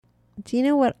Do you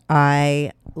know what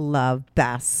I love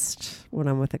best when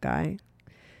I'm with a guy?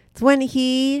 It's when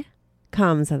he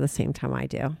comes at the same time I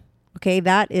do. Okay,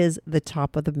 that is the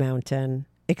top of the mountain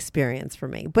experience for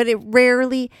me. But it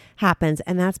rarely happens,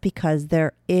 and that's because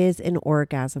there is an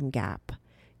orgasm gap.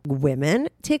 Women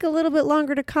take a little bit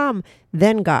longer to come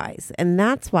than guys, and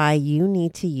that's why you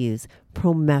need to use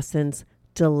Promescent's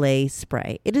delay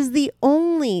spray. It is the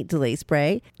only delay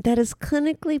spray that is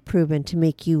clinically proven to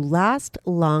make you last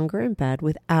longer in bed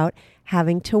without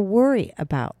having to worry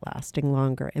about lasting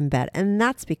longer in bed. And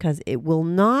that's because it will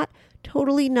not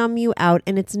totally numb you out,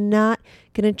 and it's not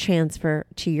going to transfer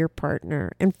to your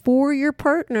partner. And for your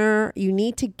partner, you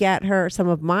need to get her some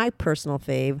of my personal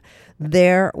fave,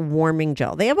 their warming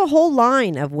gel. They have a whole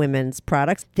line of women's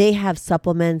products. They have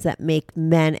supplements that make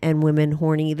men and women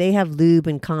horny. They have lube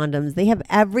and condoms. They have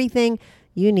everything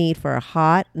you need for a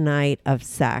hot night of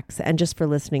sex. And just for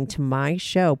listening to my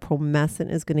show, Promescent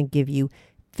is going to give you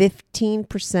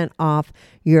 15% off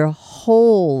your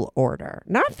whole order.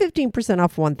 Not 15%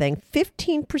 off one thing,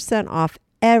 15% off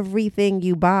everything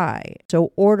you buy.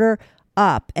 So order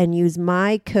up and use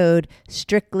my code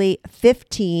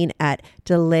STRICTLY15 at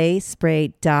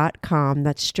delayspray.com.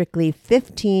 That's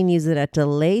STRICTLY15. Use it at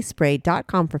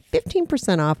delayspray.com for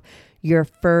 15% off your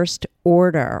first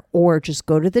order, or just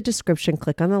go to the description,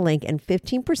 click on the link, and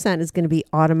 15% is going to be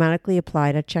automatically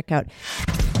applied at checkout.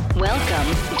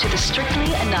 Welcome to the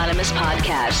Strictly Anonymous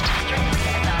Podcast.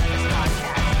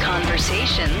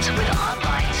 Conversations with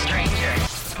online strangers.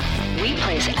 We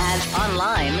place ads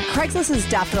online. Craigslist is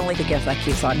definitely the gift that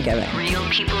keeps on giving. Real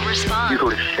people respond. You go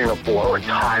to Singapore or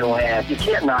Thailand, you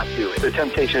can't not do it. The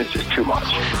temptation is just too much.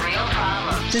 With real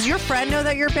problems. Does your friend know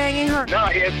that you're banging her? No,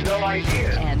 he has no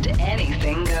idea. And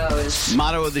anything goes.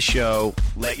 Motto of the show,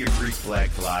 let your Greek flag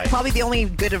fly. Probably the only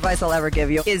good advice I'll ever give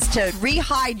you is to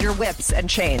re-hide your whips and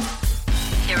chains.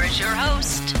 Here is your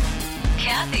host,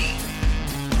 Kathy.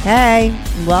 Hey,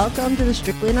 welcome to the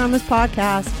Strictly Anonymous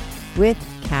Podcast with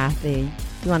Kathy.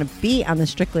 If you want to be on the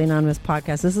Strictly Anonymous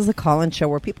Podcast, this is a call-in show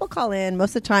where people call in, most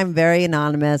of the time very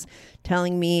anonymous,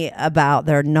 telling me about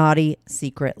their naughty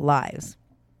secret lives.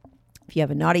 If you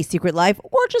have a naughty secret life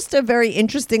or just a very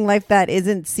interesting life that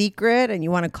isn't secret and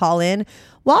you want to call in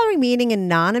while remaining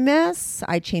anonymous,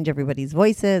 I change everybody's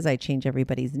voices. I change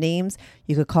everybody's names.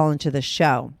 You could call into the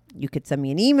show. You could send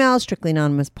me an email,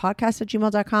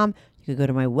 strictlyanonymouspodcast@gmail.com. You could go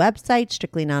to my website,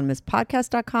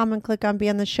 strictlyanonymouspodcast.com, and click on Be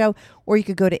on the Show. Or you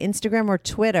could go to Instagram or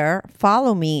Twitter.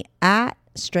 Follow me at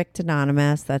Strict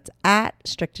Anonymous. That's at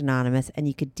Strict Anonymous. And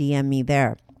you could DM me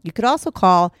there. You could also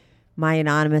call my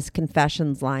anonymous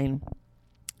confessions line.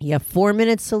 You have 4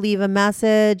 minutes to leave a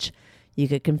message. You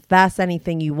could confess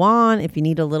anything you want. If you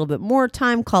need a little bit more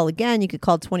time, call again. You could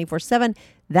call 24/7.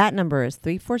 That number is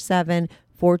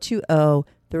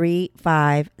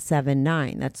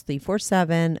 347-420-3579. That's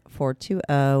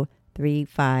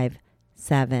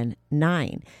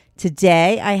 347-420-3579.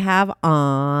 Today I have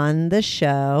on the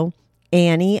show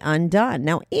Annie Undone.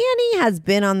 Now, Annie has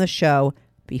been on the show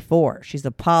before. She's a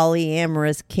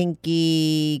polyamorous,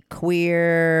 kinky,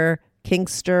 queer,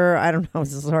 kinkster. I don't know.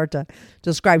 This is hard to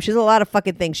describe. She's a lot of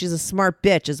fucking things. She's a smart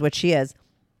bitch is what she is.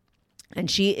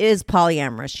 And she is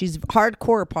polyamorous. She's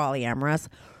hardcore polyamorous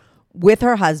with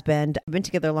her husband. I've been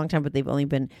together a long time, but they've only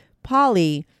been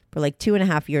poly for like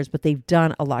 2.5 years, but they've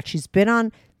done a lot. She's been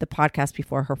on the podcast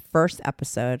before, her first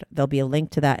episode. There'll be a link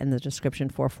to that in the description,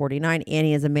 449.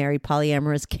 Annie is a married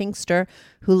polyamorous kinkster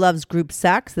who loves group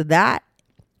sex. That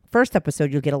first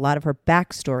episode, you'll get a lot of her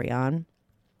backstory on.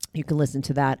 You can listen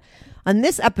to that. On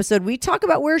this episode, we talk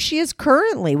about where she is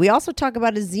currently. We also talk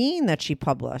about a zine that she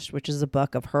published, which is a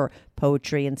book of her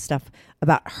poetry and stuff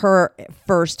about her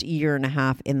first 1.5 years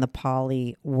in the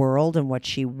poly world and what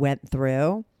she went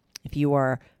through. If you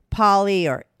are poly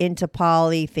or into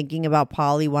poly, thinking about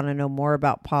poly, want to know more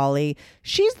about poly,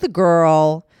 she's the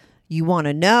girl you want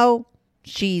to know.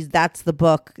 That's the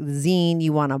book, the zine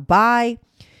you want to buy.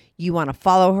 You want to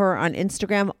follow her on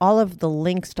Instagram. All of the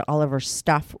links to all of her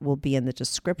stuff will be in the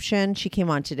description. She came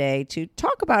on today to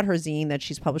talk about her zine that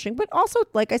she's publishing, but also,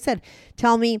 like I said,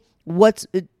 tell me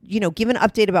give an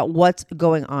update about what's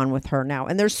going on with her now.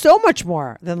 And there's so much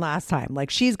more than last time.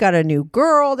 Like, she's got a new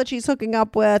girl that she's hooking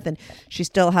up with, and she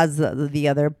still has the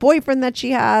other boyfriend that she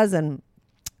has, and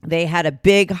they had a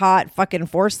big, hot fucking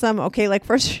foursome. Okay, like,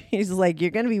 first she's like, you're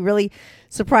going to be really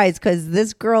surprised because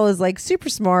this girl is like super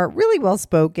smart, really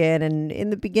well-spoken. And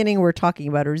in the beginning, we're talking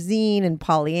about her zine and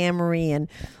polyamory and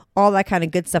all that kind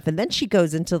of good stuff. And then she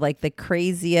goes into like the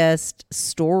craziest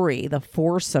story, the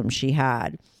foursome she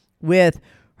had with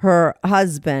her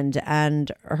husband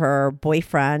and her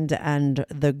boyfriend and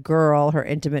the girl, her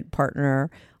intimate partner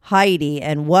Heidi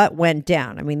and what went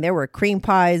down. I mean, there were cream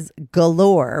pies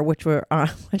galore, which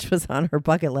was on her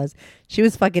bucket list. She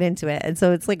was fucking into it. And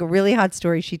so it's like a really hot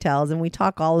story she tells. And we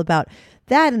talk all about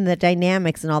that and the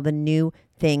dynamics and all the new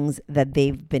things that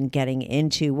they've been getting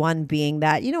into. One being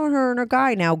that, her and her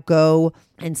guy now go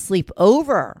and sleep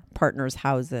over partners'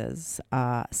 houses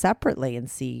separately and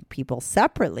see people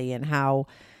separately,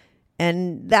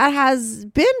 and that has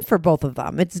been for both of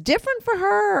them. It's different for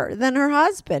her than her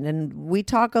husband. And we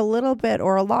talk a little bit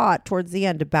or a lot towards the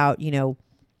end about,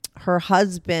 her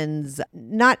husband's,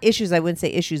 not issues, I wouldn't say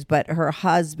issues, but her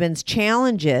husband's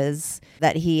challenges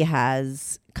that he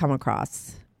has come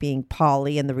across being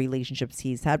poly and the relationships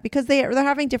he's had, because they're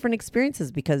having different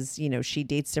experiences because, she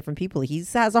dates different people. He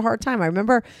has a hard time. I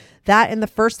remember that in the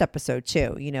first episode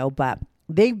too, but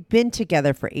they've been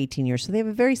together for 18 years. So they have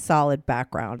a very solid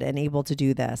background and able to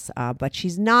do this. But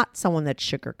she's not someone that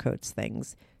sugarcoats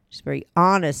things. She's very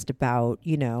honest about,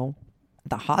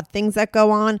 the hot things that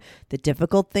go on, the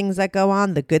difficult things that go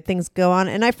on, the good things go on.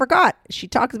 And I forgot, she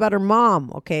talks about her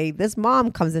mom. Okay. This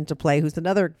mom comes into play, who's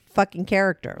another fucking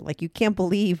character. Like, you can't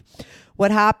believe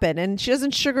what happened. And she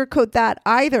doesn't sugarcoat that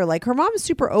either. Like, her mom is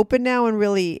super open now and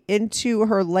really into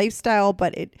her lifestyle,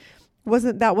 but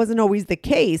that wasn't always the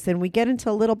case. And we get into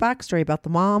a little backstory about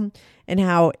the mom and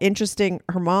how interesting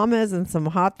her mom is and some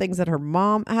hot things that her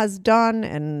mom has done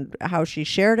and how she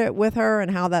shared it with her and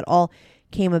how that all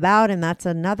came about. And that's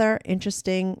another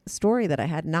interesting story that I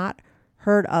had not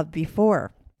heard of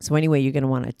before. So anyway, you're going to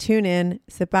want to tune in,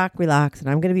 sit back, relax, and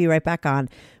I'm going to be right back on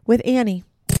with Annie.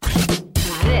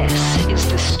 This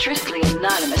is the Strictly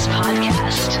Anonymous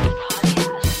podcast.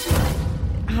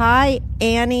 Hi,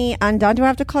 Annie Undone. Do I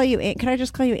have to call you? Can I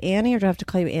just call you Annie, or do I have to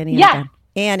call you Annie? Yeah. Undone?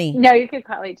 Annie. No, you can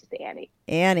call me just Annie.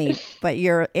 Annie, but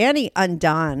you're Annie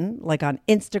Undone, like on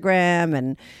Instagram,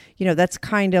 and that's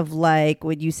kind of like,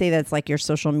 would you say that's like your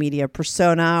social media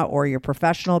persona or your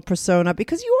professional persona?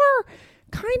 Because you are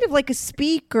kind of like a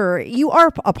speaker. You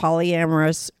are a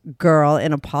polyamorous girl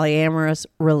in a polyamorous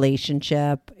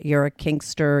relationship. You're a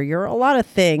kinkster. You're a lot of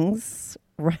things,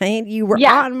 right? You were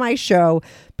on my show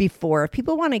before. If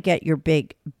people want to get your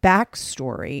big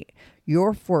backstory,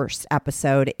 your first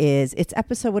episode it's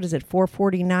episode, what is it,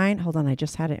 449? Hold on, I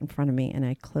just had it in front of me and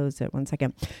I closed it. 1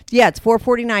 second. Yeah, it's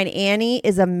 449. Annie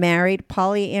is a married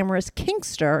polyamorous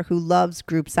kinkster who loves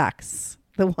group sex.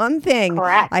 The one thing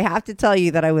Correct. I have to tell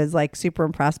you that I was like super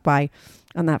impressed by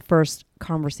on that first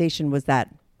conversation was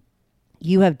that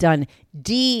you have done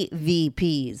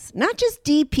DVPs, not just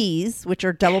DPs, which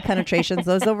are double penetrations.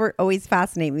 Those always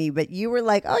fascinate me. But you were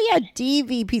like, oh, yeah,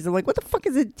 DVPs. I'm like, what the fuck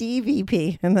is a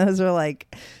DVP? And those are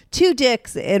like 2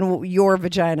 dicks in your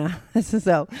vagina.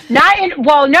 So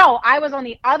No, I was on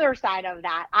the other side of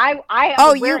that. I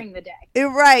was wearing the dick.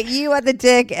 Right. You had the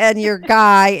dick and your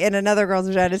guy in another girl's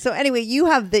vagina. So anyway, you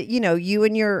have you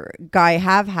and your guy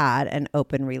have had an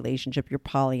open relationship. You're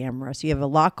polyamorous. You have a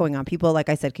lot going on. People, like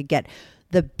I said, could get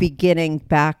the beginning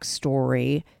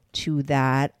backstory to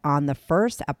that on the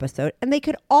first episode. And they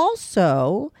could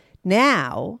also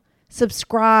now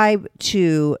subscribe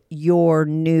to your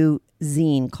new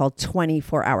zine called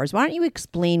 24 Hours. Why don't you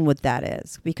explain what that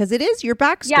is? Because it is your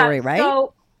backstory, right?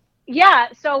 So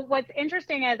what's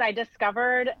interesting is I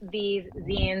discovered these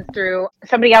zines through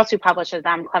somebody else who publishes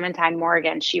them, Clementine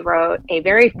Morgan. She wrote a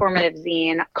very formative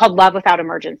zine called Love Without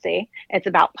Emergency. It's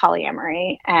about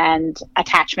polyamory and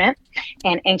attachment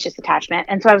and anxious attachment.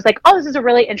 And so I was like, oh, this is a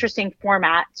really interesting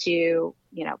format to,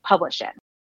 publish in.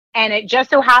 And it just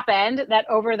so happened that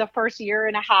over the first year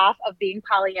and a half of being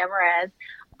polyamorous,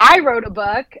 I wrote a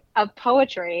book of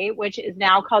poetry, which is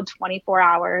now called 24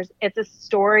 Hours. It's a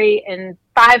story in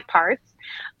 5 parts.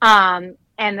 And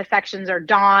the sections are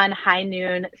dawn, high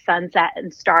noon, sunset,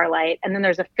 and starlight. And then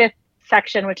there's a 5th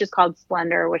section, which is called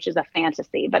Splendor, which is a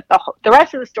fantasy. But the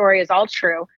rest of the story is all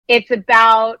true. It's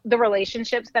about the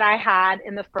relationships that I had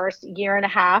in the first year and a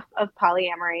half of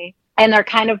polyamory. And they're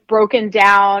kind of broken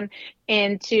down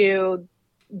into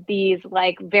these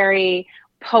like very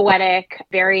poetic,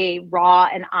 very raw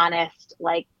and honest,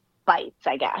 like bites,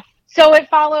 I guess. So it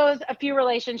follows a few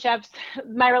relationships.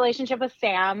 My relationship with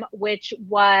Sam, which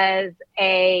was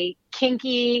a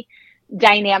kinky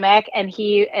dynamic, and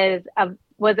he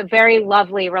was a very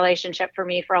lovely relationship for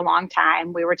me for a long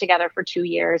time. We were together for 2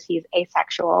 years. He's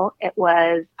asexual. It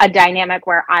was a dynamic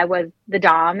where I was the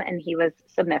dom and he was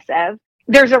submissive.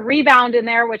 There's a rebound in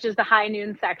there, which is the high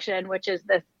noon section, which is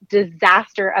this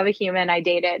disaster of a human I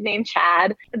dated named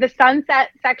Chad. The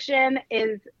sunset section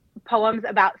is poems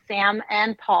about Sam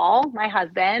and Paul, my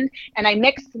husband, and I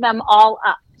mixed them all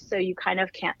up. so you kind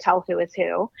of can't tell who is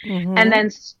who. Mhm. And then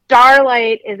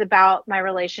Starlight is about my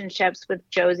relationships with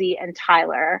Josie and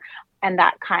Tyler, and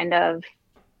that kind of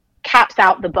caps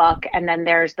out the book. And then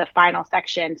there's the final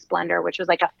section, Splendor, which was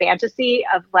like a fantasy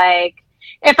of like,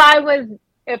 if I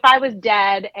was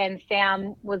dead and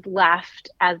Sam was left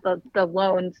as the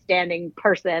lone standing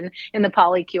person in the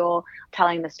polycule,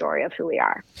 telling the story of who we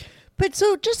are. But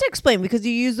so just explain, because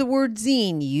you use the word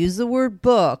zine, you use the word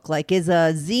book. Like, is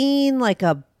a zine like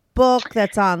a book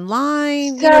that's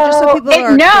online? So, just so people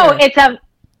are clear.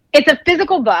 it's a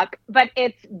physical book, but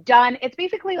it's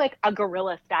basically like a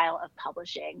guerrilla style of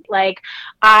publishing. Like,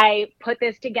 I put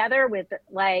this together with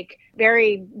like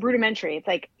very rudimentary. It's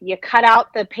like you cut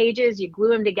out the pages, you glue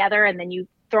them together, and then you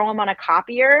throw them on a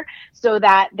copier so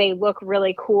that they look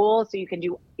really cool. So you can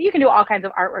do all kinds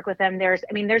of artwork with them. There's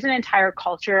an entire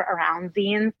culture around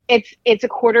zines. It's a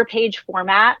quarter page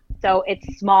format. So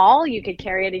it's small. You could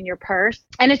carry it in your purse.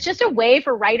 And it's just a way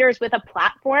for writers with a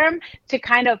platform to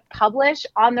kind of publish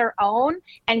on their own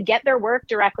and get their work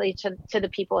directly to the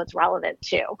people it's relevant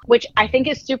to, which I think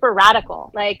is super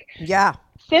radical. Like, Yeah.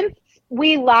 since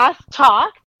we last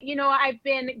talked, I've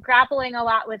been grappling a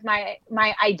lot with my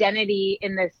identity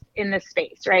in this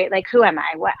space, right? Like, who am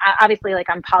I? Obviously, like,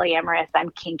 I'm polyamorous, I'm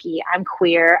kinky, I'm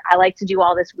queer. I like to do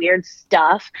all this weird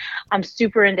stuff. I'm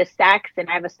super into sex, and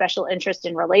I have a special interest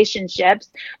in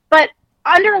relationships. But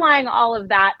underlying all of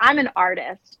that, I'm an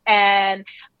artist, and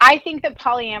I think that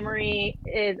polyamory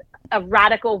is a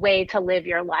radical way to live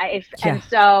your life. Yeah. And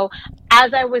so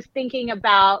as I was thinking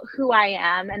about who I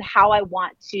am and how I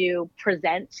want to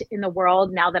present in the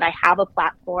world now that I have a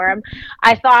platform,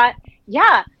 I thought,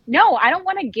 I don't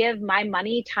want to give my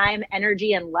money, time,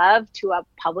 energy, and love to a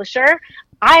publisher.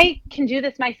 I can do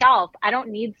this myself. I don't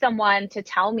need someone to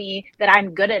tell me that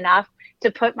I'm good enough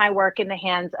to put my work in the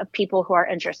hands of people who are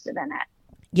interested in it.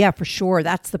 Yeah, for sure.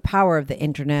 That's the power of the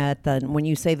internet. Then when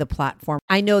you say the platform,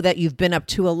 I know that you've been up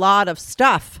to a lot of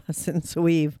stuff since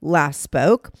we've last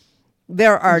spoke.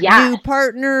 There are new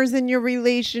partners in your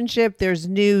relationship. There's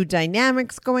new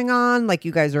dynamics going on. Like,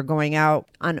 you guys are going out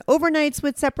on overnights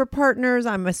with separate partners.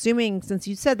 I'm assuming, since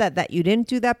you said that you didn't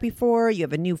do that before. You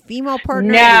have a new female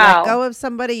partner. No. You let go of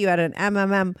somebody. You had an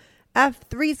MMMF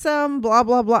threesome, blah,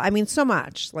 blah, blah. I mean, so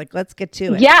much. Like, let's get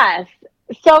to it. Yes.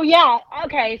 So,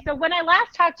 okay. So when I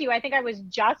last talked to you, I think I was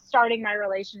just starting my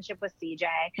relationship with CJ.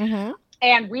 Mm-hmm.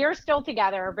 And we are still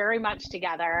together, very much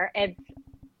together. It's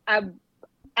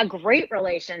a great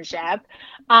relationship.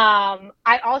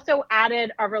 I also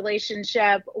added a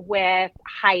relationship with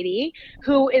Heidi,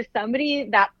 who is somebody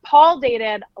that Paul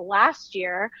dated last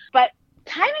year, but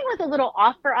timing was a little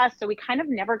off for us, so we kind of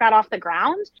never got off the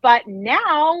ground. But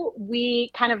now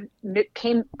we kind of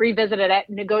revisited it,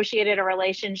 negotiated a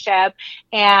relationship,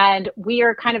 and we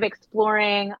are kind of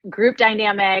exploring group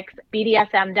dynamics,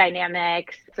 BDSM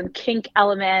dynamics, some kink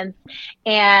elements,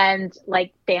 and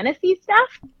like fantasy stuff.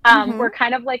 We're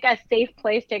kind of like a safe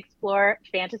place to explore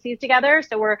fantasies together.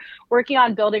 So we're working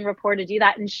on building rapport to do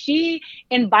that. And she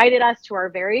invited us to our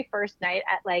very first night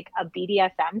at like a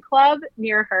BDSM club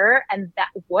near her. And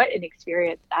what an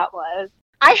experience that was.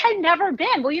 I had never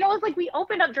been. Well, it was like we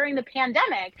opened up during the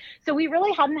pandemic, so we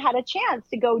really hadn't had a chance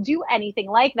to go do anything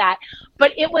like that.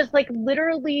 But it was like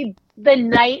literally the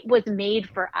night was made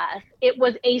for us. It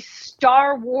was a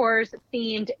Star Wars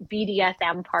themed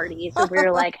BDSM party. So we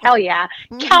were like, hell yeah,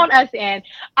 count us in.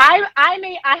 I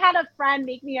had a friend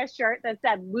make me a shirt that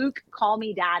said, "Luke, call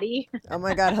me daddy." Oh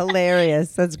my God,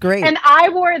 hilarious. That's great. And I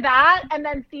wore that, and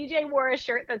then CJ wore a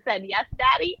shirt that said, "Yes,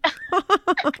 daddy."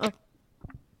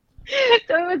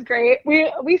 So it was great.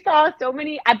 We saw so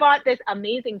many. I bought this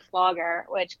amazing flogger,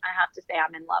 which I have to say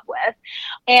I'm in love with.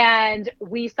 And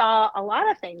we saw a lot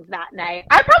of things that night.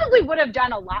 I probably would have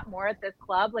done a lot more at this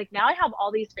club. Like, now I have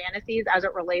all these fantasies as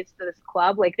it relates to this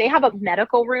club. Like, they have a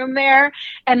medical room there.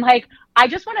 And like, I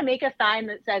just want to make a sign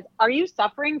that says, "Are you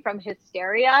suffering from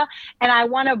hysteria?" And I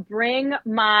want to bring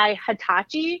my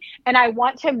Hitachi, and I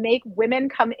want to make women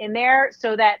come in there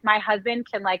so that my husband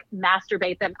can like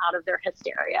masturbate them out of their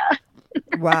hysteria.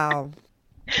 Wow.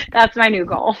 That's my new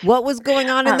goal. What was going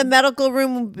on in the medical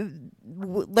room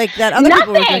like that other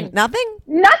people were doing?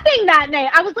 Nothing that night.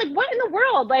 I was like, what in the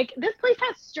world? Like, this place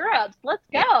has stirrups. Let's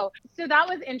go. So that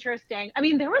was interesting. I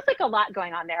mean, there was like a lot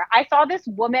going on there. I saw this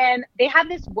woman. They had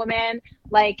this woman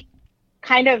like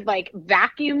kind of like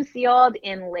vacuum sealed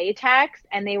in latex,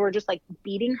 and they were just like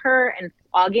beating her and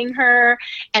flogging her,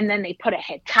 and then they put a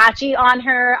Hitachi on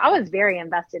her. I was very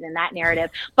invested in that narrative.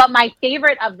 But my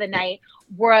favorite of the night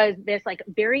was this like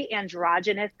very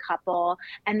androgynous couple,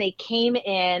 and they came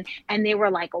in and they were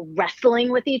like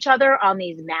wrestling with each other on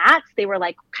these mats. They were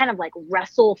like kind of like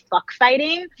wrestle fuck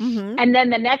fighting. Mm-hmm. And then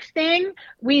the next thing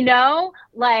we know,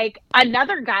 like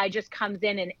another guy just comes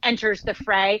in and enters the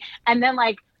fray, and then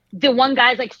like the one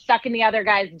guy's like sucking the other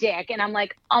guy's dick, and I'm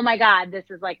like, oh my God, this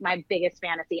is like my biggest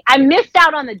fantasy. I missed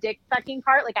out on the dick sucking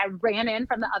part. Like I ran in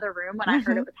from the other room when I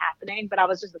heard it was happening, but I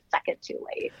was just a second too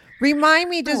late. Remind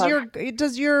me,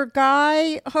 does your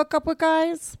guy hook up with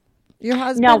guys? Your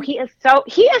husband? No, he is so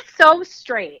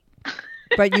straight.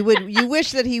 But you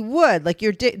wish that he would. Like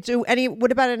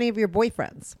what about any of your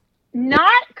boyfriends?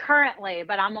 Not currently,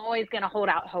 but I'm always going to hold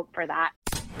out hope for that.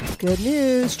 Good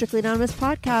news. Strictly Anonymous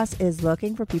Podcast is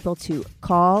looking for people to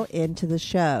call into the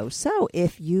show. So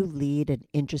if you lead an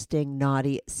interesting,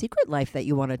 naughty secret life that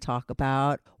you want to talk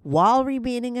about while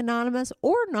remaining anonymous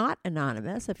or not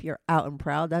anonymous, if you're out and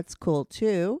proud, that's cool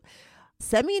too.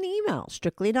 Send me an email,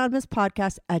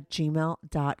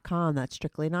 strictlyanonymouspodcast@gmail.com. That's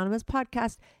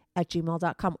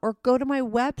strictlyanonymouspodcast@gmail.com. Or go to my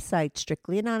website,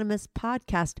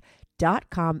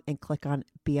 strictlyanonymouspodcast.com, and click on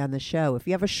Be on the Show. If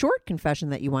you have a short confession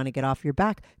that you want to get off your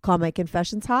back, call my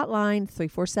confessions hotline,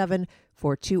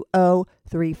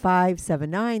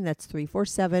 347-420-3579. That's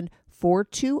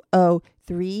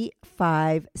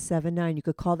 347-420-3579. You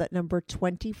could call that number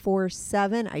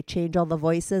 24/7. I change all the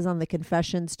voices on the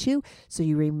confessions too, so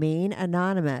you remain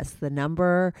anonymous. The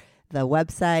number, the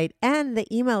website, and the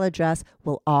email address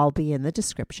will all be in the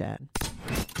description.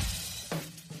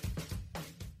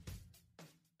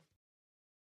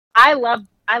 I love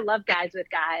guys with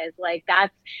guys. Like that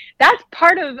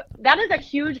is a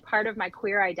huge part of my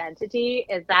queer identity,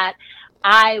 is that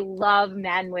I love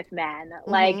men with men.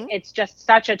 Like it's just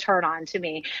such a turn on to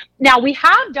me. Now we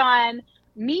have done,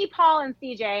 me, Paul, and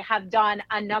CJ have done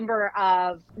a number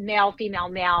of male, female,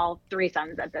 male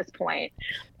threesomes at this point.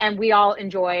 And we all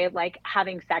enjoy like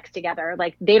having sex together.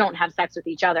 Like they don't have sex with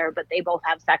each other, but they both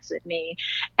have sex with me.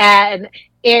 And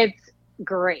it's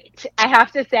great. I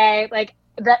have to say, like,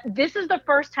 that this is the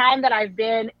first time that I've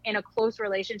been in a close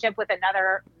relationship with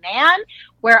another man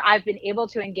where I've been able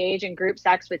to engage in group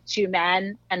sex with two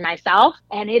men and myself.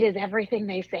 And it is everything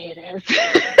they say it is.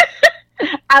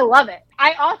 I love it.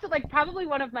 I also like, probably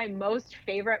one of my most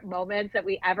favorite moments that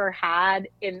we ever had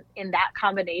in that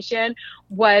combination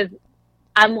was,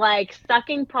 I'm like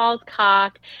sucking Paul's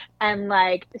cock, and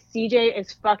like CJ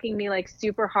is fucking me like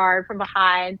super hard from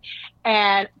behind,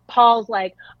 and Paul's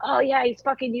like, oh yeah, he's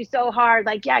fucking you so hard,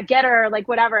 like, yeah, get her, like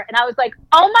whatever. And I was like,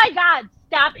 oh my God,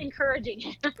 stop encouraging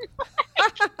him.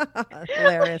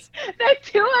 Hilarious. The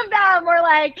two of them were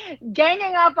like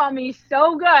ganging up on me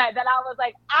so good that I was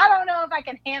like, I don't know if I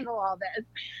can handle all this.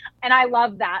 And I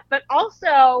love that. But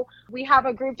also we have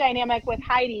a group dynamic with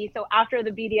Heidi. So after the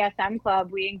BDSM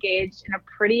club, we engaged in a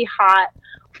pretty hot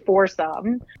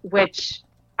foursome, which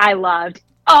I loved.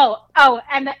 Oh,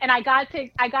 and I got to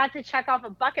check off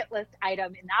a bucket list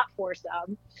item in that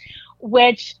foursome,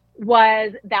 which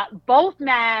was that both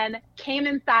men came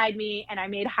inside me and I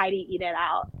made Heidi eat it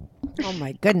out. Oh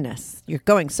my goodness. You're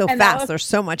going so fast. There's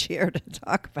so much here to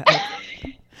talk about.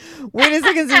 Wait a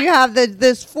second. So you have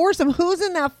this foursome. Who's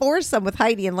in that foursome with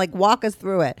Heidi? And like, walk us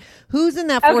through it. Who's in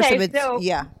that foursome?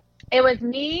 Okay, it was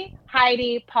me,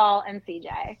 Heidi, Paul, and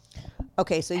CJ.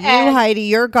 Okay, so Heidi,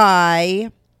 your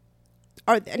guy.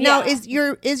 Now, is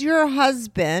your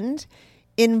husband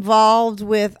involved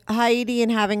with Heidi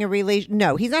and having a relation?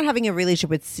 No, he's not having a relationship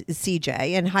with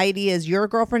CJ. And Heidi is your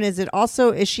girlfriend. Is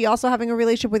she also having a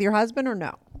relationship with your husband, or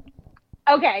no?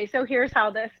 Okay, so here's how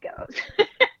this goes.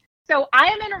 So I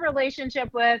am in a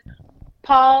relationship with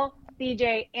Paul,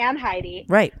 CJ, and Heidi.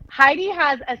 Right. Heidi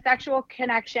has a sexual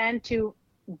connection to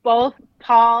both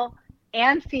Paul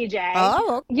and CJ.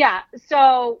 Oh. Yeah.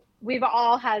 So we've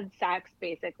all had sex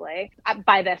basically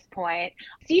by this point.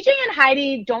 CJ and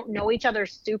Heidi don't know each other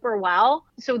super well.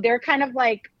 So they're kind of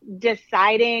like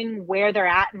deciding where they're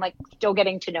at and like still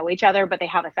getting to know each other, but they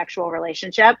have a sexual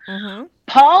relationship. Mm-hmm.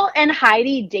 Paul and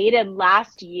Heidi dated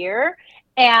last year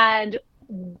and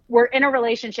were in a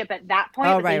relationship at that point.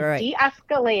 Oh, but right.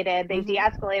 de-escalated. They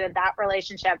de-escalated that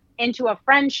relationship into a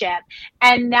friendship.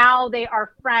 And now they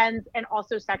are friends and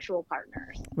also sexual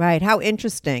partners. Right. How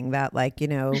interesting that, like,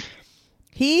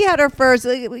 he had her first,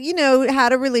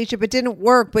 had a relationship. It didn't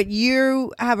work, but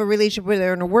you have a relationship with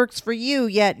her and it works for you,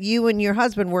 yet you and your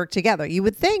husband work together. You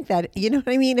would think that, you know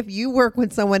what I mean? If you work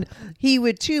with someone, he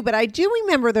would too. But I do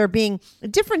remember there being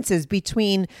differences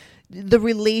between the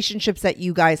relationships that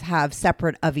you guys have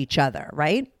separate of each other,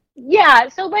 right? Yeah,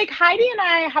 so like Heidi and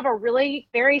I have a really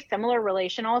very similar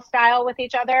relational style with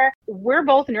each other. We're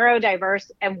both neurodiverse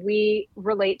and we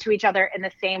relate to each other in the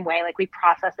same way. Like we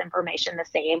process information the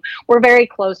same. We're very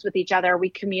close with each other. We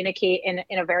communicate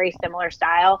in a very similar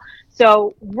style.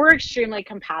 So we're extremely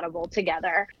compatible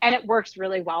together and it works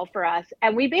really well for us.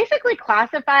 And we basically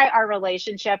classify our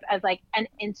relationship as like an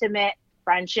intimate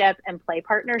friendship and play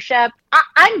partnership.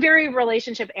 I'm very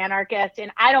relationship anarchist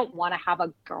and I don't want to have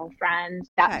a girlfriend.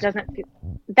 That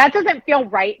doesn't feel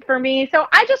right for me. So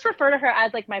I just refer to her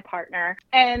as like my partner.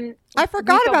 And I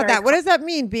forgot about that. What does that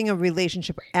mean, being a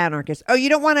relationship anarchist? Oh, you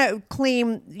don't want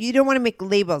to make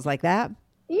labels like that?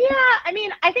 Yeah, I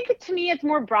mean, I think to me it's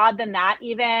more broad than that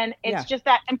even. It's just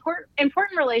that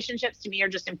important relationships to me are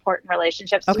just important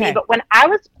relationships to me. But when I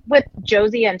was with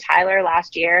Josie and Tyler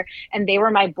last year and they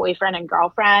were my boyfriend and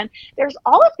girlfriend, there's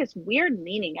all of this weird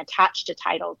meaning attached to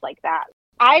titles like that.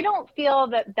 I don't feel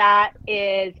that that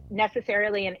is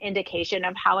necessarily an indication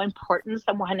of how important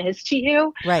someone is to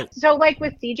you. Right. So like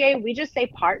with CJ, we just say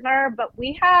partner, but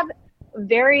we have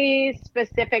very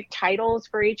specific titles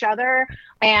for each other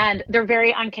and they're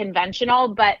very unconventional,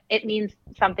 but it means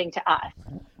something to us.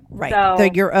 Right. So,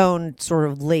 they're your own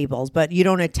sort of labels, but you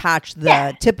don't attach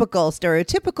the typical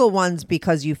stereotypical ones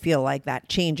because you feel like that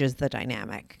changes the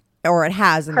dynamic, or it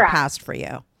has in the past for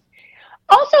you.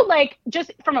 Also, like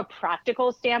just from a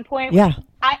practical standpoint, yeah,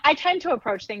 I tend to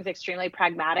approach things extremely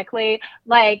pragmatically.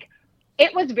 Like,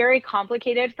 it was very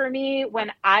complicated for me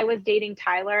when I was dating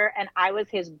Tyler and I was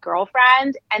his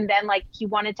girlfriend. And then like he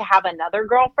wanted to have another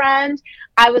girlfriend.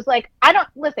 I was like, I'm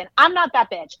not that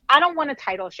bitch. I don't want to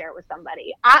title share with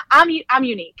somebody. I'm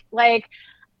unique. Like,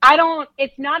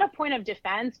 it's not a point of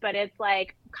defense, but it's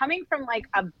like coming from like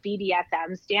a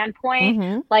BDSM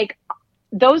standpoint, like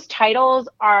those titles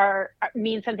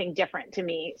mean something different to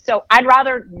me. So I'd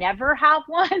rather never have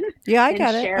one. Yeah, I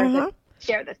get it.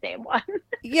 Share the same one.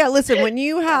 Yeah, listen, when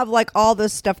you have like all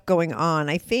this stuff going on,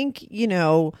 I think,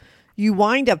 you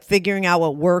wind up figuring out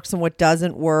what works and what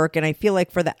doesn't work. And I feel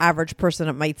like for the average person,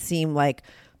 it might seem like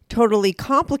totally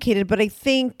complicated, but I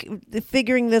think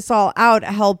figuring this all out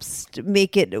helps to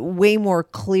make it way more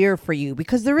clear for you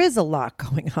because there is a lot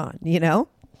going on,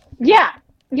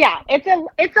 Yeah, it's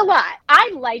a lot. I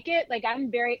like it. Like,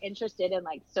 I'm very interested in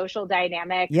like social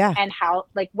dynamics and how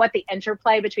like what the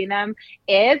interplay between them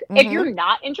is. If you're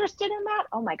not interested in that,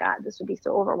 oh my God, this would be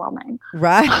so overwhelming.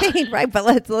 Right. But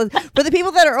let's for the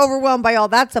people that are overwhelmed by all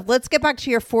that stuff, let's get back to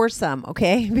your foursome,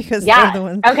 okay? Because they're the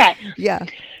ones. Okay. Yeah.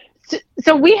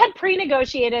 So we had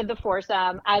pre-negotiated the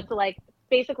foursome as to like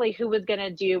basically who was going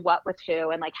to do what with who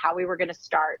and like how we were going to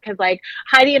start. Cause like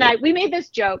Heidi and I, we made this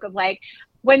joke of like,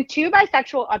 when two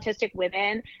bisexual autistic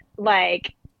women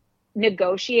like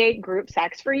negotiate group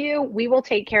sex for you, we will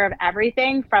take care of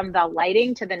everything from the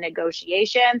lighting to the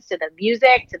negotiations to the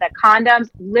music to the condoms.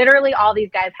 Literally all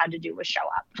these guys had to do was show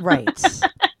up. Right.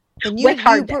 And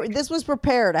this was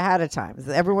prepared ahead of time.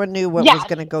 Everyone knew what was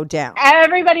going to go down.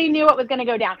 Everybody knew what was going to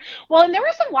go down. Well, and there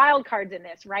were some wild cards in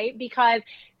this, right? Because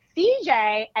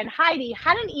CJ and Heidi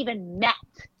hadn't even met.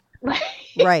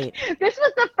 Right. This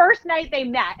was the first night they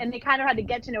met and they kind of had to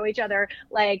get to know each other,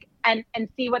 like, and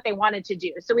see what they wanted to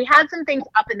do. So we had some things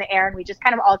up in the air and we just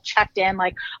kind of all checked in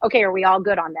like, okay, are we all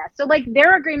good on this? So like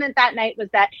their agreement that night was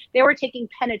that they were taking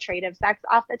penetrative sex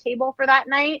off the table for that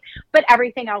night, but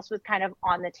everything else was kind of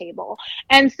on the table.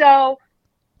 And so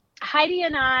Heidi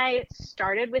and I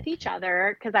started with each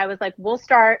other because I was like, we'll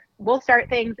start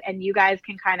things and you guys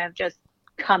can kind of just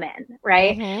come in.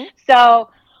 Right. So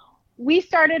we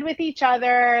started with each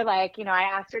other. Like, I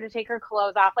asked her to take her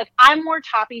clothes off. Like, I'm more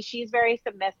toppy. She's very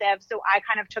submissive. So I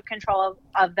kind of took control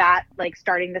of that, like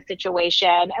starting the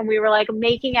situation. And we were like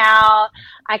making out.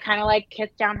 I kind of like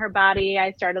kissed down her body.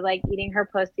 I started like eating her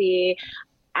pussy.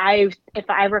 If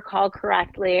I recall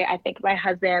correctly, I think my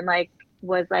husband like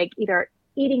was like either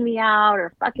eating me out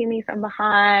or fucking me from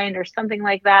behind or something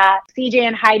like that. CJ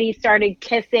and Heidi started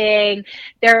kissing.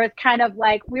 There was kind of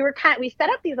like, we set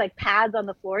up these like pads on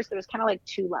the floor. So there was kind of like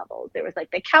two levels. There was like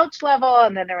the couch level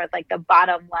and then there was like the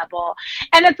bottom level.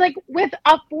 And it's like with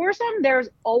a foursome, there's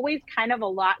always kind of a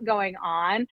lot going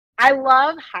on. I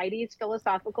love Heidi's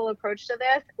philosophical approach to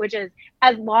this, which is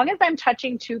as long as I'm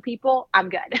touching two people, I'm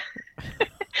good.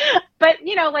 But,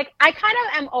 like I kind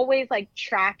of am always like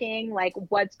tracking like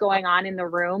what's going on in the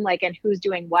room, like, and who's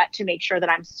doing what to make sure that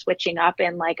I'm switching up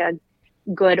in like a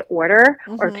good order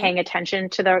or paying attention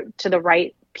to the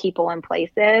right people and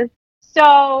places.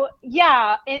 So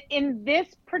yeah, in this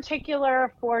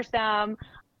particular foursome,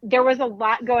 there was a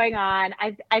lot going on.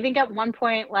 I think at one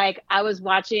point, like, I was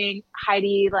watching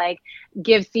Heidi like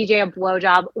give CJ a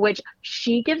blowjob, which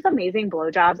she gives amazing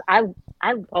blowjobs.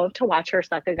 I love to watch her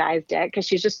suck a guy's dick because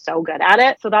she's just so good at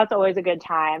it. So that's always a good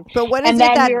time. But what is And it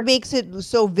then that makes it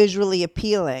so visually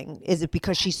appealing? Is it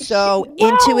because she's so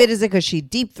into it? Is it because she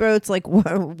deep throats? Like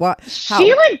what? How?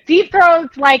 She like deep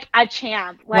throats like a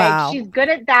champ. Like Wow. she's good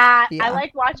at that. Yeah. I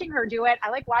like watching her do it.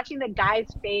 I like watching the guy's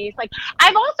face. Like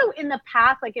I've also in the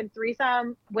past, like in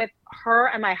threesome with her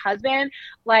and my husband,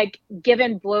 like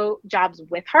given blow jobs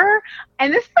with her.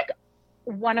 And this is like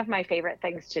one of my favorite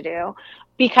things to do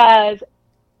because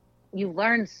you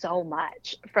learn so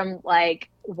much from like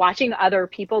watching other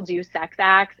people do sex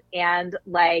acts and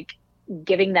like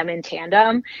giving them in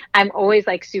tandem. I'm always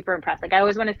like super impressed. Like I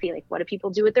always want to see like what do people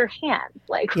do with their hands?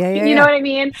 Like you know what I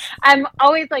mean? I'm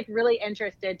always like really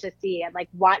interested to see and like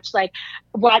watch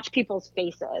people's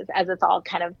faces as it's all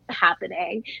kind of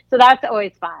happening. So that's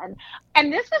always fun.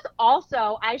 And this was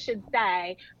also, I should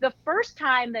say, the first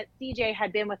time that CJ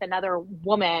had been with another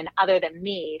woman other than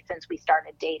me since we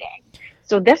started dating.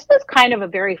 So this was kind of a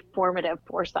very formative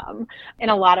foursome in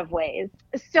a lot of ways.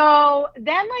 So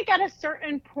then like at a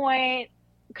certain point,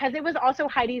 because it was also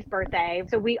Heidi's birthday,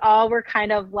 so we all were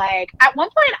kind of like, at one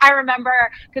point I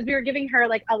remember, because we were giving her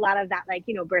like a lot of that like,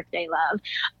 you know, birthday love.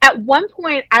 At one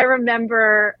point I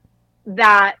remember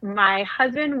that my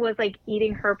husband was like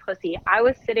eating her pussy. I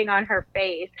was sitting on her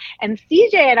face and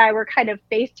CJ and I were kind of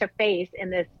face to face in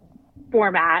this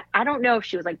format. I don't know if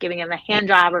she was like giving him a hand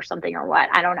job or something or what.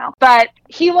 I don't know. But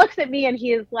he looks at me and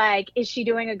he is like, is she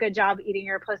doing a good job eating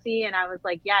your pussy? And I was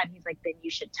like, yeah. And he's like, then you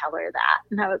should tell her that.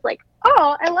 And I was like,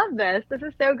 oh, I love this. This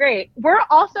is so great. We're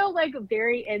also like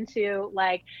very into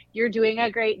like, you're doing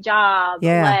a great job.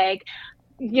 Yeah. Like,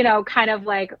 you know, kind of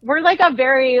like, we're like a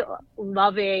very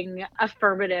loving,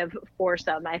 affirmative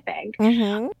foursome, I think.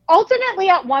 Mm-hmm. Ultimately,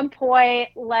 at one point,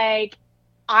 like,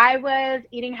 I was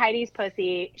eating Heidi's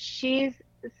pussy. She's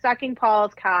sucking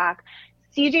Paul's cock.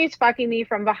 CJ's fucking me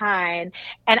from behind.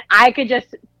 And I could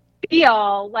just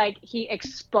feel like he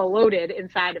exploded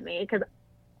inside of me. Because,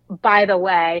 by the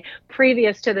way,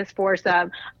 previous to this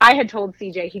foursome, I had told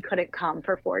CJ he couldn't come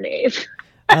for 4 days.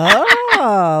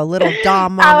 Oh, little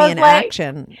Dom mommy in like,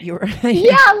 action. You were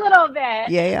yeah, a little bit.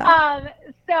 Yeah.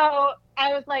 So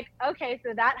I was like, okay,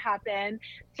 so that happened.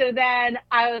 So then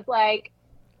I was like,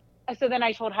 so then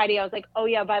I told Heidi, I was like, oh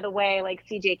yeah, by the way, like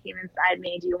CJ came inside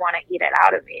me. Do you want to eat it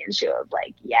out of me? And she was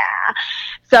like, yeah.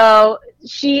 So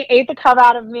she ate the cum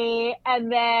out of me.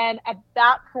 And then at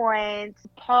that point,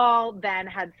 Paul then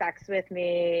had sex with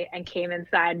me and came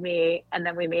inside me. And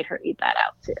then we made her eat that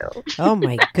out too. Oh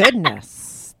my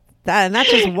goodness. And that's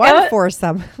just one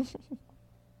foursome.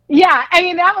 Yeah, I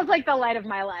mean, that was like the light of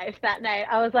my life that night.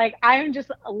 I was like, I'm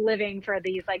just living for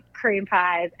these like cream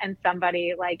pies and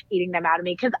somebody like eating them out of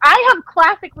me. Because I have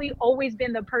classically always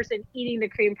been the person eating the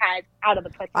cream pies out of the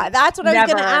pussy. That's what I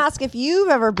was going to ask, if you've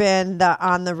ever been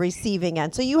on the receiving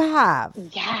end. So you have.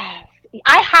 Yes,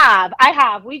 I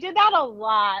have. We did that a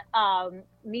lot.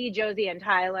 Me, Josie, and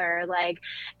Tyler. Like,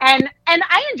 and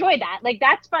I enjoyed that. Like,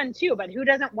 that's fun too. But who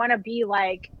doesn't want to be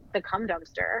like the cum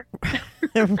dumpster?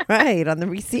 Right, on the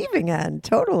receiving end.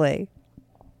 Totally.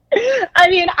 I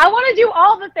mean, I want to do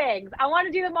all the things. I want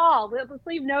to do them all. Let's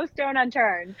leave no stone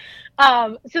unturned.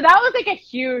 So that was like a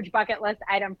huge bucket list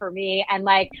item for me. And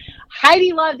like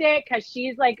Heidi loved it because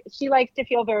she's like, she likes to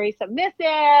feel very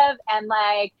submissive and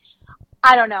like,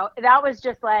 I don't know. That was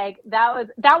just like,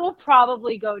 that will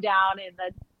probably go down in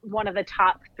one of the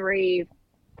top 3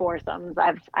 foursomes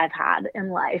I've had in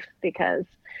life, because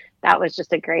that was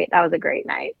a great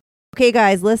night. Okay,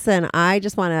 guys, listen, I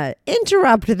just want to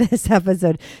interrupt this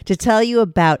episode to tell you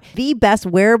about the best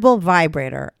wearable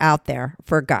vibrator out there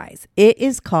for guys. It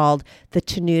is called the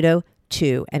Tenuto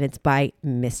 2, and it's by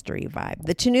Mystery Vibe.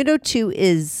 The Tenuto 2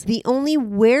 is the only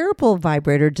wearable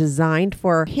vibrator designed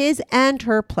for his and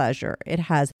her pleasure. It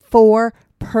has 4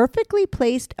 perfectly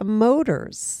placed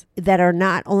motors that are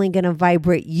not only going to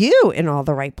vibrate you in all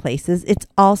the right places, it's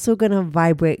also going to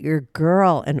vibrate your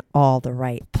girl in all the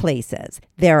right places.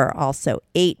 There are also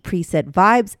 8 preset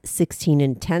vibes, 16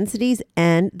 intensities,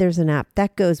 and there's an app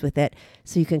that goes with it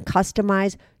so you can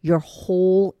customize your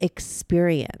whole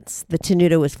experience. The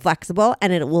Tenuto is flexible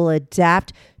and it will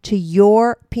adapt to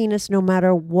your penis no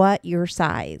matter what your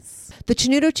size. The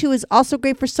Tenuto 2 is also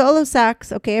great for solo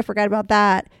sex. Okay, I forgot about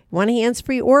that. Want a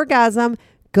hands-free orgasm?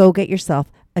 Go get yourself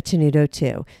a Tenuto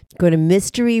 2. Go to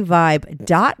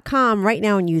mysteryvibe.com right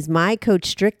now and use my code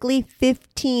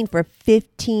STRICTLY15 for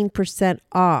 15%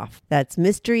 off. That's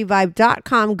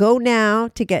mysteryvibe.com. Go now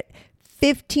to get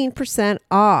 15%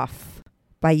 off.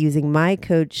 by using my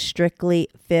code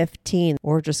STRICTLY15,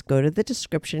 or just go to the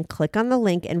description, click on the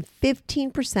link, and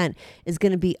 15% is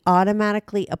going to be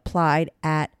automatically applied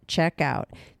at checkout.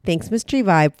 Thanks, Mystery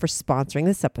Vibe, for sponsoring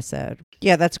this episode.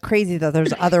 Yeah, that's crazy that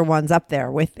there's other ones up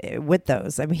there with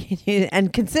those. I mean,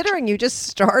 and considering you just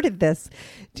started this,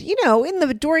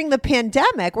 during the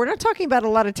pandemic, we're not talking about a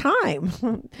lot of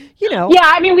time. Yeah,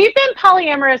 I mean, we've been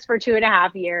polyamorous for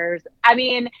 2.5 years. I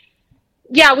mean,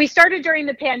 yeah, we started during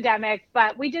the pandemic,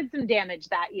 but we did some damage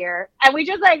that year. And we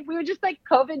would just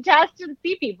COVID test and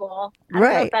see people. I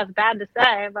don't know if that's bad to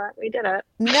say, but we did it.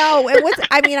 No, and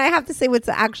I have to say what's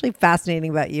actually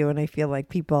fascinating about you, and I feel like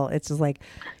people, it's just like,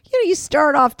 you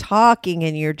start off talking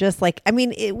and you're just like, I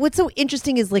mean, what's so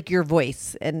interesting is like your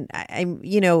voice. And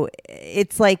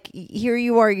it's like, here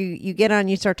you are, you get on,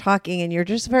 you start talking, and you're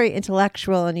just very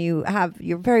intellectual, and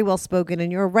you're very well spoken,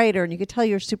 and you're a writer, and you could tell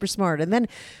you're super smart. And then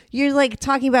you're like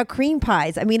talking about cream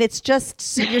pies. I mean, it's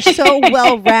just, you're so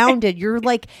well rounded. You're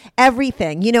like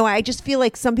everything. I just feel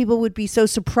like some people would be so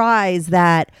surprised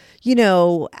that,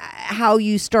 how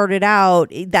you started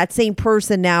out, that same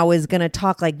person now is going to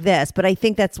talk like this. But I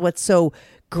think that's what's so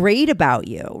great about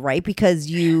you, right? Because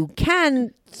you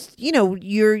can,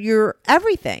 you're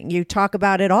everything. You talk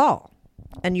about it all,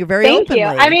 and you're very Thank openly. you.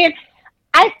 I mean,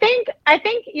 I think,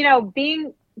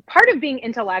 being part of being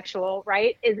intellectual,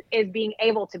 right, is being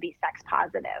able to be sex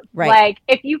positive. Right. Like,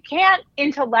 if you can't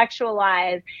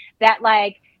intellectualize that,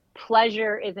 like,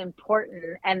 pleasure is important,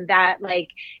 and that, like,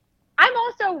 I'm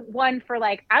also one for,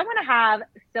 like, I want to have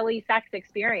silly sex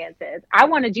experiences. I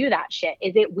want to do that shit.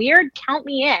 Is it weird? Count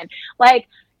me in. Like,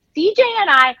 CJ and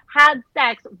I had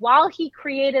sex while he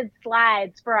created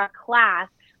slides for a class,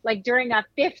 like during a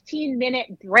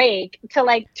 15-minute break to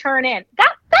like turn in.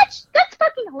 That's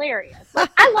fucking hilarious.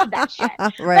 Like, I love that shit.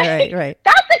 Right.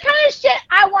 That's the kind of shit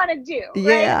I want to do.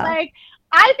 Right? Yeah. Like,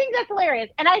 I think that's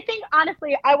hilarious. And I think,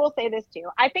 honestly, I will say this too.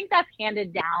 I think that's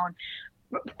handed down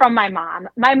from my mom.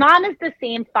 My mom is the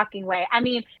same fucking way. I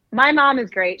mean, my mom is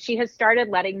great. She has started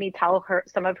letting me tell her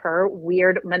some of her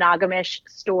weird monogamish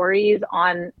stories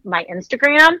on my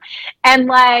Instagram. And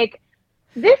like,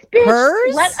 this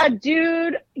bitch let a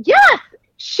dude, yes,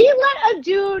 she let a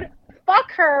dude fuck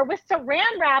her with saran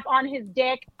wrap on his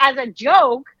dick as a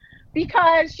joke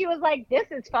because she was like, this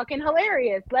is fucking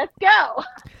hilarious. Let's go.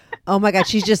 Oh my God,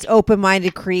 she's just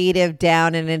open-minded, creative,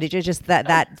 down, and it just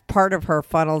that part of her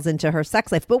funnels into her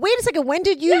sex life. But wait a second, when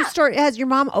did you start? Has your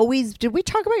mom always? Did we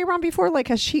talk about your mom before? Like,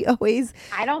 has she always?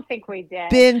 I don't think we did.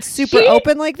 Been super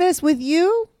open like this with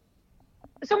you?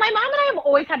 So my mom and I have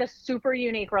always had a super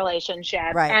unique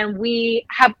relationship, right? And we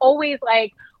have always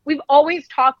we've always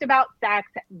talked about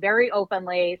sex very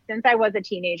openly since I was a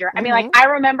teenager. Mm-hmm. I mean, like, I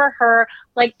remember her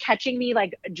like catching me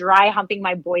like dry humping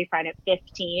my boyfriend at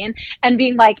 15 and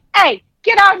being like, hey,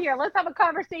 get out here. Let's have a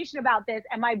conversation about this.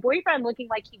 And my boyfriend looking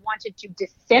like he wanted to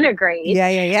disintegrate. Yeah.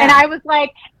 And I was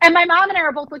like, and my mom and I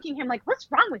were both looking at him like, what's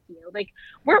wrong with you? Like,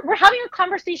 we're having a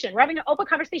conversation. We're having an open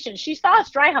conversation. She saw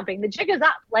us dry humping. The jig is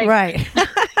up. Like, right.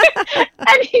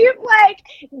 And he's like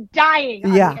dying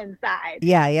on the inside.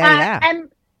 Yeah.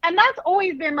 And that's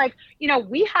always been like,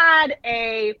 we had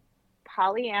a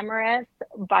polyamorous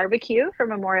barbecue for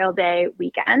Memorial Day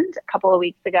weekend a couple of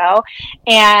weeks ago.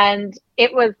 And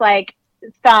it was like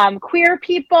some queer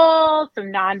people,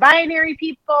 some non-binary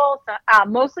people,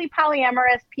 mostly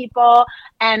polyamorous people,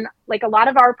 and like a lot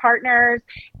of our partners.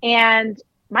 And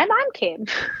my mom came.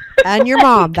 And your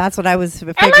mom. That's what I was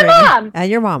figuring. And my mom. And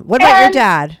your mom. What about your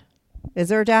dad? Is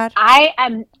there a dad? I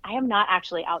am not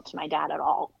actually out to my dad at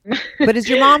all. But is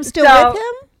your mom still with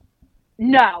him?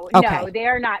 No, okay. No, they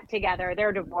are not together.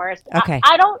 They're divorced. Okay.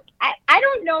 I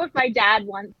don't know if my dad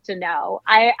wants to know.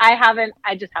 I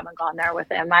just haven't gone there with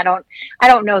him. I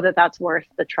don't know that that's worth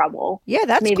the trouble. Yeah,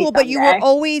 that's Maybe cool. someday. But you were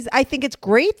always, I think it's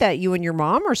great that you and your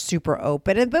mom are super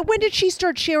open. But when did she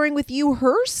start sharing with you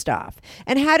her stuff?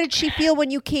 And how did she feel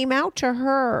when you came out to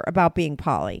her about being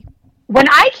poly? When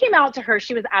I came out to her,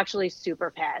 she was actually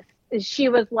super pissed. She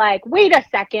was like, wait a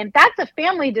second, that's a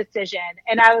family decision.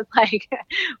 And I was like,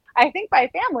 I think by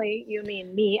family, you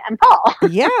mean me and Paul.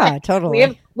 Yeah,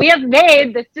 totally. we have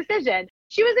made this decision.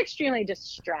 She was extremely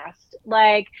distressed.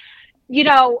 Like,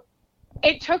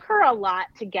 it took her a lot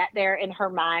to get there in her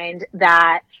mind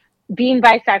that being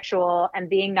bisexual and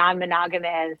being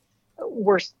non-monogamous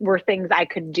were things I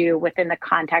could do within the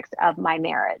context of my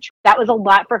marriage. That was a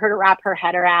lot for her to wrap her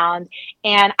head around.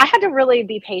 And I had to really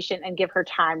be patient and give her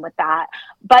time with that.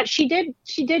 But she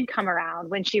did come around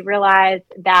when she realized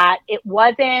that it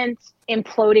wasn't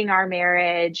imploding our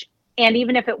marriage And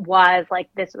even if it was like,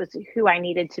 this was who I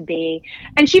needed to be.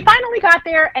 And she finally got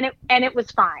there, and it was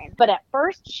fine. But at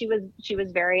first she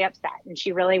was very upset, and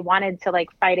she really wanted to like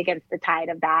fight against the tide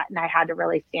of that. And I had to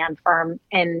really stand firm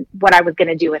in what I was going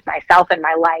to do with myself and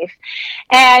my life.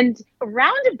 And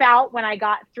roundabout when I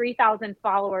got 3,000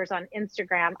 followers on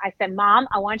Instagram, I said, Mom,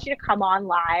 I want you to come on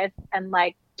live and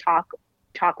like talk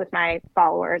with my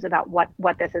followers about what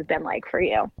this has been like for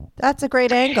you. That's a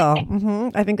great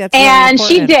angle. I think that's and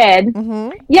really she did.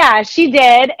 Yeah, she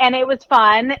did, and it was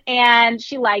fun, and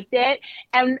she liked it.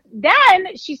 And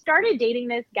then she started dating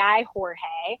this guy, Jorge,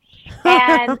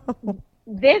 and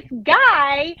this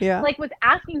guy like was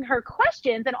asking her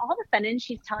questions, and all of a sudden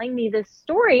she's telling me this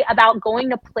story about going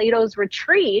to Plato's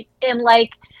retreat in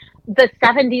like the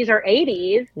 70s or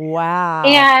 80s. Wow.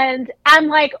 And I'm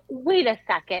like, wait a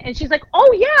second. And she's like,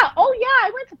 oh yeah,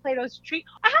 I went to Plato's retreat.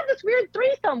 I had this weird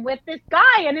threesome with this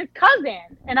guy and his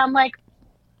cousin. And I'm like,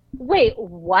 wait,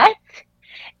 what?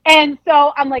 And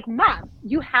so I'm like, Mom,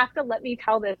 you have to let me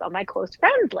tell this on my close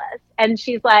friends list. And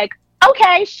she's like,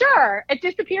 okay, sure. It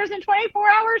disappears in 24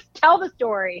 hours. Tell the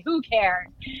story. Who cares?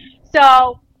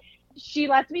 So she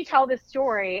lets me tell this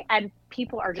story, and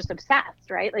people are just obsessed,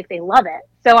 right? Like they love it.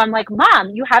 So I'm like,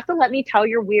 Mom, you have to let me tell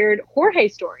your weird Jorge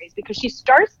stories, because she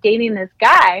starts dating this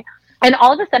guy, and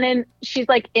all of a sudden she's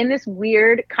like in this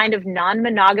weird kind of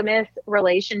non-monogamous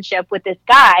relationship with this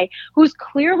guy who's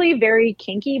clearly very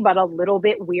kinky, but a little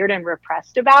bit weird and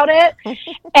repressed about it.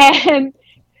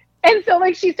 And so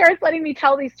like she starts letting me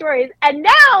tell these stories. And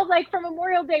now like for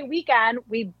Memorial Day weekend,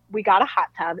 we got a hot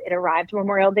tub. It arrived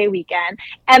Memorial Day weekend.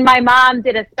 And my mom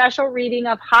did a special reading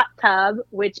of Hot Tub,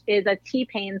 which is a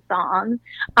T-Pain song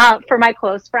for my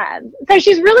close friends. So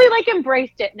she's really like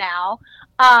embraced it now.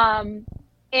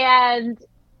 And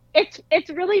it's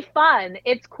really fun.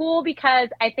 It's cool because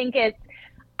I think,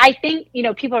 you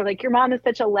know, people are like, your mom is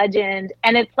such a legend.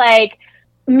 And it's like,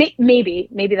 maybe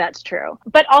that's true.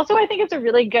 But also I think it's a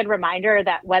really good reminder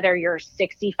that whether you're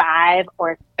 65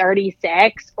 or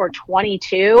 36 or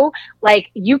 22, like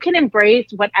you can embrace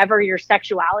whatever your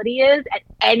sexuality is at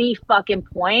any fucking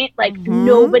point. Like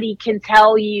nobody can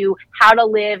tell you how to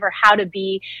live or how to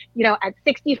be. You know, at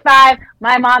 65,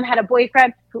 my mom had a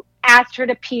boyfriend who asked her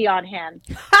to pee on him,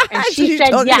 and she said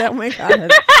yes. Oh my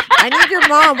God. I need your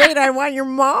mom. Wait, I want your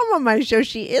mom on my show.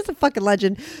 She is a fucking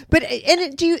legend. But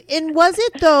and was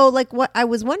it though, like what I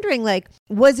was wondering, like,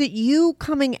 was it you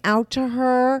coming out to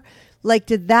her? Like,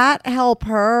 did that help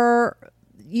her,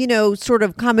 you know, sort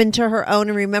of come into her own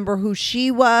and remember who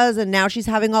she was, and now she's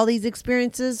having all these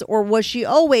experiences? Or was she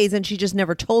always, and she just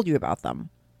never told you about them?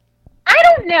 I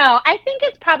don't know. I think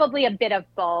it's probably a bit of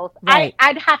both. Right.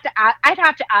 I'd have to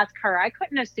ask her. I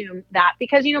couldn't assume that,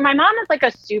 because, you know, my mom is like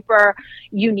a super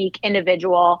unique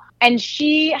individual, and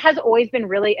she has always been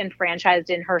really enfranchised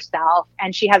in herself,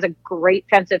 and she has a great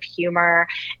sense of humor.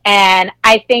 And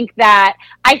I think that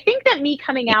me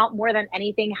coming out more than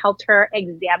anything helped her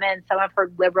examine some of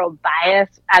her liberal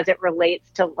bias as it relates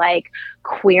to like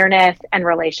queerness and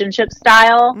relationship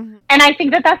style. And I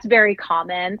think that that's very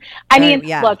common. I mean,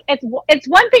 look, it's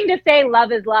one thing to say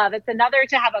love is love. It's another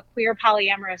to have a queer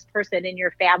polyamorous person in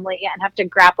your family and have to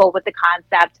grapple with the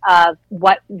concept of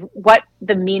what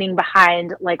the meaning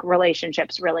behind like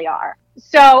relationships really are.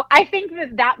 So I think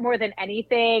that more than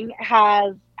anything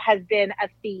has been a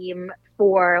theme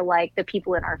for like the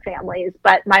people in our families.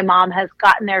 But my mom has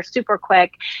gotten there super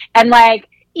quick, and like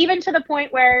even to the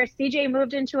point where CJ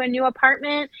moved into a new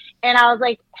apartment, and I was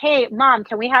like, hey Mom,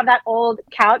 can we have that old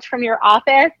couch from your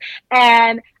office?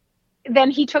 And then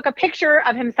he took a picture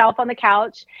of himself on the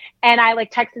couch, and I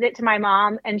like texted it to my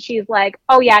mom, and she's like,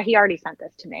 oh yeah, he already sent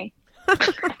this to me.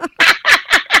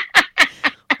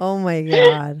 Oh my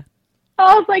God.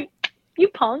 I was like, you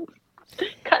punks,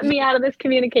 cutting me out of this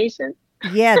communication.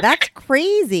 Yeah, that's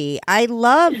crazy. I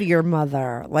love your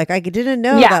mother. Like, I didn't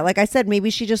know that. Like I said,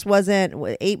 maybe she just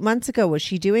wasn't. 8 months ago, were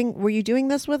you doing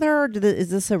this with her? Or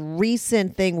is this a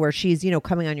recent thing where she's, you know,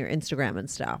 coming on your Instagram and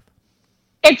stuff?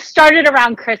 It started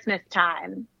around Christmas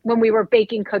time when we were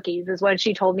baking cookies, is when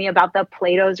she told me about the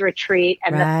Plato's retreat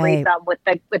and the threesome with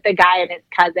the guy and his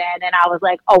cousin. And I was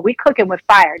like, oh, we cooking with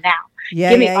fire now.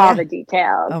 Give me all the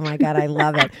details. Oh my God, I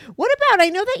love it. What about, I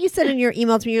know that you said in your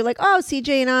email to me, you're like, oh, CJ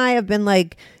and I have been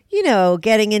like, you know,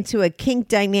 getting into a kink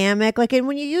dynamic. Like, and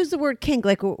when you use the word kink,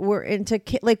 like we're into,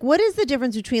 like, what is the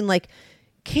difference between like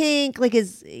kink like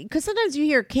because sometimes you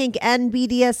hear kink and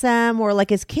BDSM, or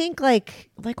like is kink like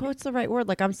what's the right word?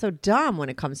 Like I'm so dumb when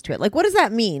it comes to it. Like what does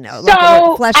that mean?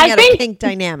 Like fleshing out a kink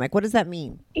dynamic. What does that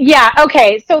mean? Yeah.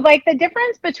 Okay. So like the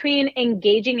difference between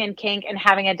engaging in kink and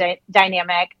having a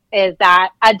dynamic is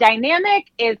that a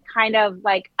dynamic is kind of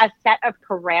like a set of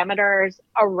parameters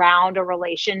around a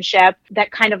relationship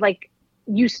that kind of like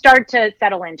you start to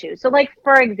settle into. So like,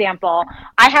 for example,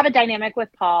 I have a dynamic with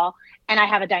Paul and I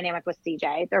have a dynamic with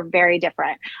CJ. They're very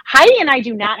different. Heidi and I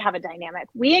do not have a dynamic.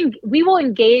 We will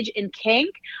engage in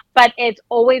kink, but it's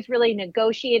always really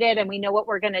negotiated and we know what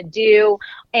we're going to do.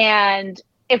 And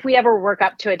if we ever work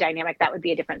up to a dynamic, that would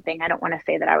be a different thing. I don't want to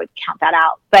say that I would count that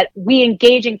out, but we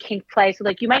engage in kink play. So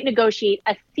like you might negotiate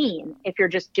a scene if you're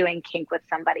just doing kink with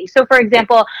somebody. So for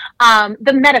example,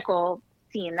 the medical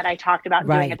scene that I talked about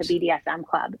doing at the BDSM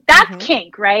club. That's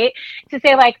kink, right? To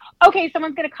say like, okay,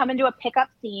 someone's going to come into a pickup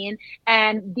scene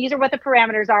and these are what the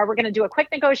parameters are. We're going to do a quick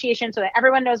negotiation so that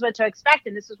everyone knows what to expect.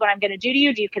 And this is what I'm going to do to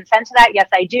you. Do you consent to that? Yes,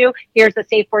 I do. Here's the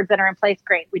safe words that are in place.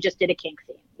 Great. We just did a kink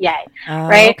scene. Yay.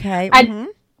 Right? Okay.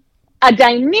 A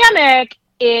dynamic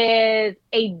is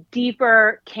a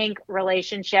deeper kink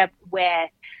relationship with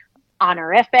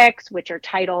honorifics, which are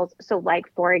titles. So like,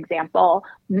 for example,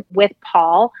 with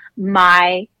Paul,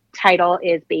 my title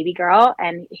is baby girl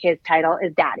and his title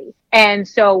is daddy. And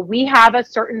so we have a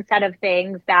certain set of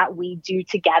things that we do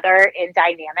together in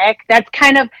dynamic. That's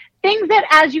kind of things that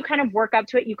as you kind of work up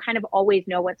to it, you kind of always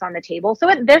know what's on the table. So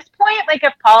at this point, like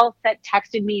if Paul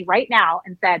texted me right now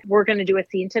and said, we're going to do a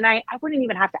scene tonight, I wouldn't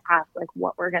even have to ask like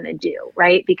what we're going to do.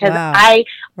 Right. Because I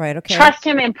trust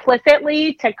him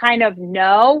implicitly to kind of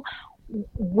know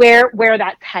where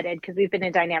that's headed, because we've been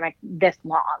in dynamic this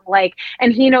long, like,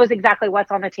 and he knows exactly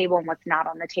what's on the table and what's not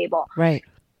on the table. Right.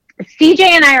 CJ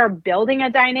and I are building a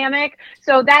dynamic,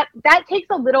 so that takes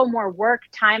a little more work,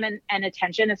 time, and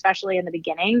attention, especially in the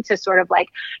beginning, to sort of like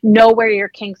know where your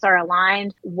kinks are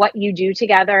aligned, what you do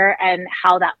together, and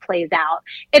how that plays out.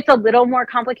 It's a little more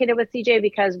complicated with CJ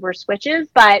because we're switches,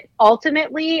 but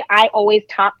ultimately I always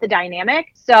top the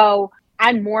dynamic. So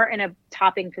I'm more in a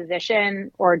topping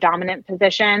position or dominant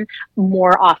position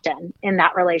more often in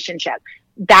that relationship.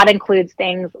 That includes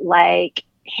things like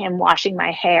him washing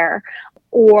my hair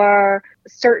or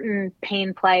certain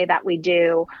pain play that we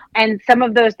do. And some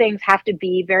of those things have to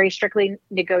be very strictly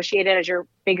negotiated as you're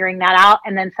figuring that out.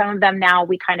 And then some of them now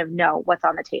we kind of know what's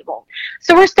on the table.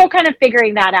 So we're still kind of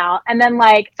figuring that out. And then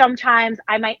like sometimes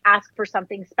I might ask for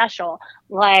something special.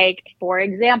 Like, for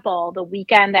example, the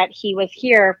weekend that he was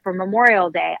here for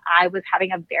Memorial Day, I was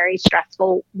having a very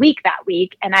stressful week that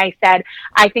week. And I said,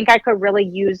 I think I could really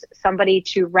use somebody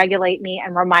to regulate me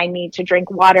and remind me to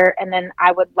drink water. And then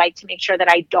I would like to make sure that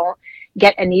I don't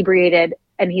get inebriated.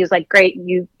 And he was like, great,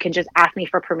 you can just ask me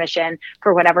for permission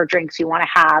for whatever drinks you want to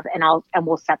have, and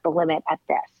we'll set the limit at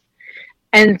this.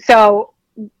 And so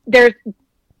does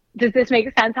this make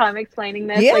sense how I'm explaining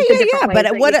this? Yeah, like yeah.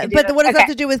 But what does that have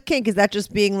to do with kink? Is that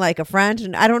just being like a friend?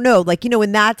 And I don't know, like,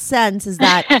 in that sense, is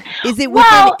it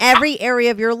within every area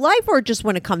of your life, or just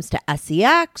when it comes to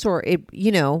sex, or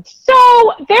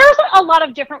So there's a lot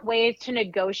of different ways to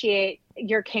negotiate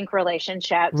your kink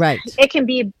relationship. Right. It can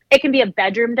be a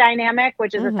bedroom dynamic,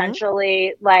 which is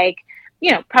essentially like,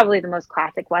 probably the most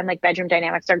classic one. Like bedroom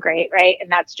dynamics are great, right?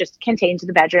 And that's just contained to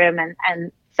the bedroom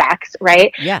and sex,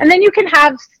 right? Yeah. And then you can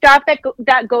have stuff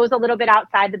that goes a little bit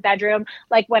outside the bedroom,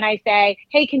 like when I say,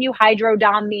 hey, can you hydro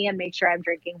dom me and make sure I'm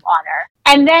drinking water?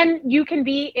 And then you can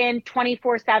be in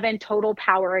 24/7 total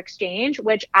power exchange,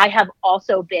 which I have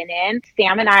also been in.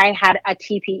 Sam and I had a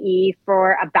TPE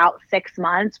for about 6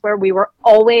 months where we were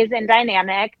always in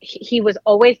dynamic. He was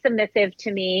always submissive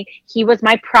to me. He was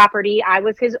my property. I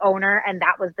was his owner, and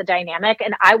that was the dynamic.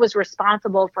 And I was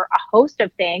responsible for a host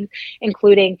of things,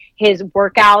 including his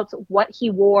workouts, what he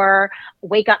wore,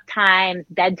 wake up times,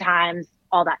 bedtimes,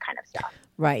 all that kind of stuff.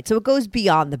 Right. So it goes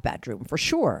beyond the bedroom for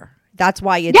sure. That's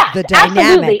why it's the dynamic.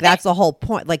 Absolutely. That's the whole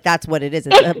point. Like, that's what it is.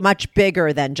 It's much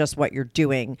bigger than just what you're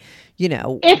doing,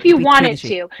 if you wanted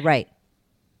to. Right.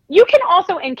 You can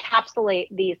also encapsulate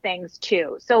these things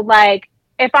too. So like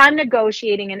if I'm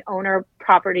negotiating an owner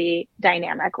property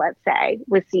dynamic, let's say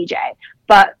with CJ,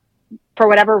 but for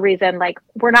whatever reason, like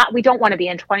we don't want to be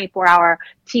in 24-hour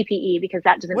TPE because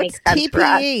that doesn't make sense TPE? for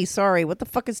us. Sorry, what the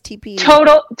fuck is TPE?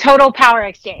 Total power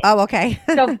exchange. Oh, okay.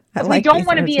 So we don't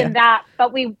want to be in that,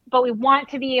 but we want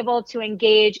to be able to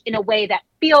engage in a way that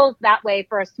feels that way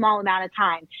for a small amount of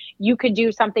time. You could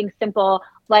do something simple.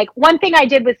 Like one thing I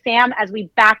did with Sam as we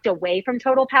backed away from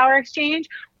total power exchange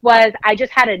was I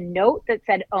just had a note that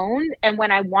said owned. And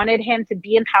when I wanted him to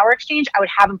be in power exchange, I would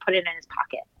have him put it in his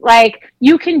pocket. Like,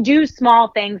 you can do small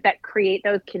things that create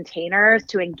those containers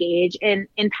to engage in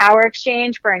power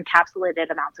exchange for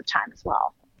encapsulated amounts of time as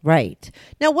well. Right.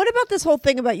 Now, what about this whole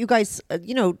thing about you guys,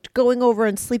 going over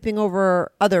and sleeping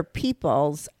over other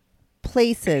people's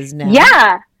places now?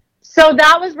 Yeah. So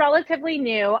that was relatively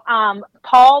new.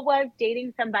 Paul was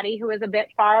dating somebody who was a bit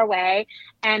far away,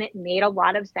 and it made a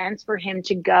lot of sense for him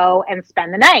to go and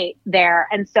spend the night there.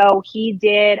 And so he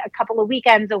did a couple of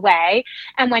weekends away.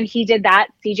 And when he did that,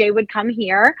 CJ would come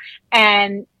here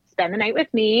and spend the night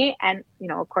with me. And,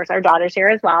 of course, our daughter's here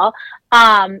as well.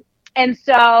 And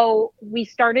so we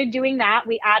started doing that.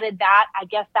 We added that. I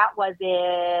guess that was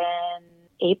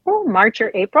in March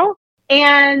or April.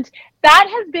 And that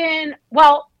has been,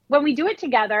 when we do it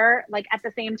together, like at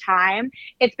the same time,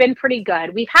 it's been pretty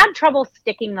good. We've had trouble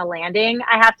sticking the landing.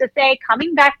 I have to say,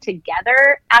 coming back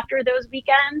together after those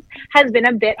weekends has been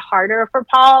a bit harder for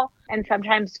Paul and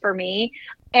sometimes for me.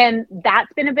 And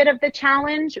that's been a bit of the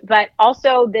challenge. But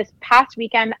also this past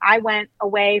weekend, I went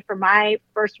away for my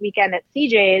first weekend at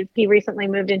CJ's. He recently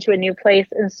moved into a new place.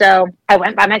 And so I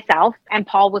went by myself, and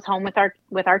Paul was home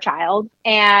with our child.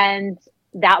 And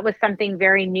that was something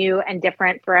very new and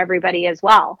different for everybody as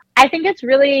well. I think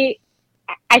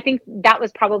that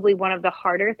was probably one of the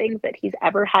harder things that he's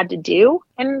ever had to do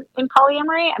in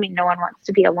polyamory. I mean, no one wants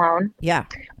to be alone. Yeah.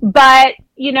 But,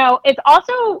 it's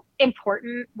also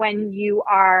important when you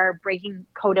are breaking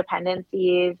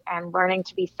codependencies and learning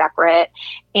to be separate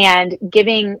and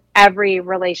giving every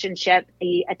relationship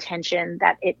the attention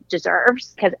that it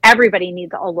deserves, because everybody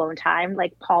needs alone time.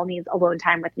 Like, Paul needs alone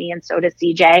time with me, and so does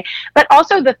CJ. But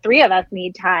also the three of us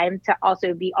need time to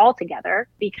also be all together,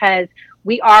 because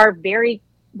we are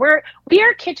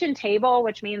kitchen table,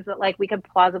 which means that like we could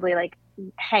plausibly like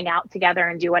hang out together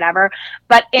and do whatever.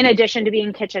 But in addition to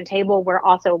being kitchen table, we're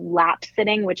also lap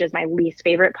sitting, which is my least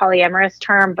favorite polyamorous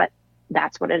term, but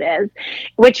that's what it is,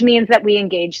 which means that we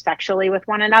engage sexually with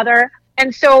one another.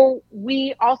 And so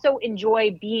we also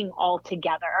enjoy being all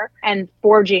together and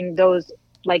forging those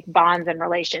like bonds and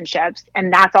relationships.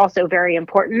 And that's also very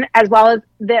important, as well as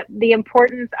the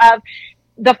importance of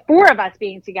the four of us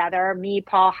being together, me,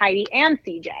 Paul, Heidi, and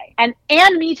CJ,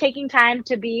 and me taking time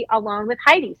to be alone with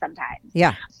Heidi sometimes.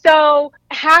 Yeah. So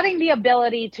having the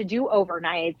ability to do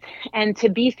overnights and to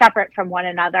be separate from one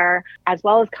another, as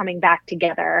well as coming back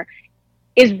together,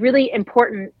 is really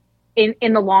important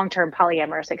in the long-term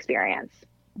polyamorous experience.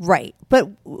 Right.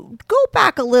 But go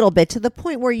back a little bit to the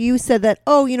point where you said that,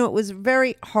 it was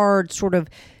very hard sort of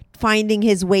finding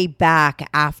his way back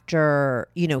after,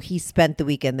 he spent the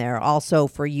weekend there, also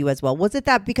for you as well. Was it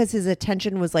that because his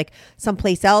attention was like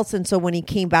someplace else, and so when he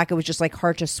came back, it was just like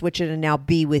hard to switch it and now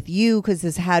be with you because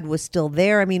his head was still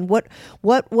there? I mean, what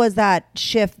was that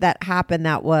shift that happened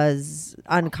that was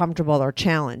uncomfortable or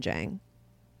challenging?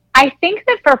 I think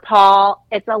that for Paul,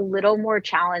 it's a little more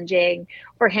challenging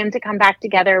for him to come back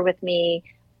together with me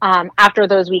after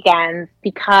those weekends,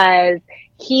 because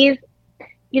he's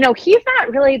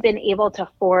not really been able to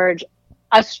forge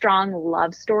a strong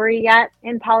love story yet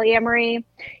in polyamory.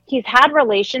 He's had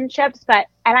relationships, and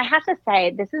I have to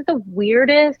say, this is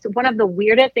one of the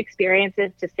weirdest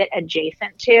experiences to sit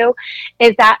adjacent to,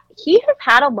 is that he has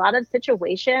had a lot of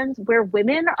situations where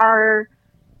women are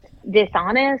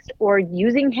dishonest or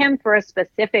using him for a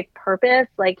specific purpose.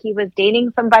 Like, he was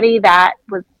dating somebody that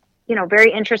was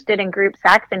very interested in group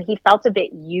sex, and he felt a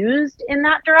bit used in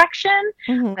that direction.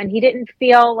 Mm-hmm. And he didn't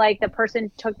feel like the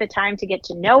person took the time to get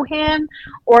to know him,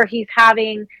 or he's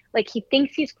having, like, he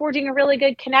thinks he's forging a really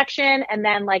good connection, and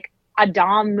then like a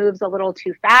dom moves a little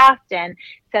too fast and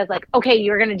says like, okay,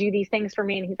 you're going to do these things for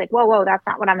me. And he's like, whoa, that's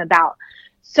not what I'm about.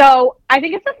 So I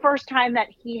think it's the first time that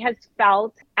he has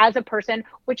felt as a person,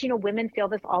 which, women feel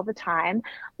this all the time,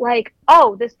 like,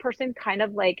 oh, this person kind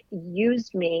of like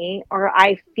used me, or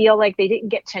I feel like they didn't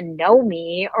get to know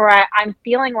me, or I'm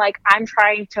feeling like I'm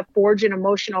trying to forge an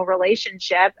emotional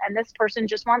relationship and this person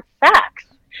just wants sex.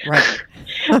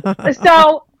 Right.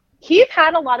 So he's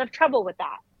had a lot of trouble with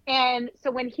that. And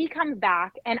so when he comes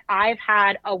back, and I've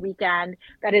had a weekend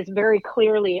that is very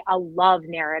clearly a love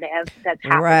narrative that's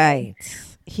happening. Right.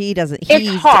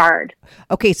 It's hard.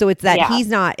 Okay, so it's that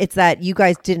it's that you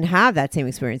guys didn't have that same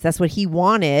experience. That's what he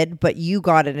wanted, but you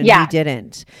got it and he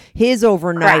didn't. His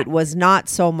overnight was not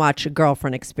so much a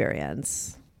girlfriend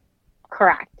experience.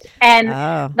 Correct. And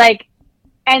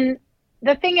and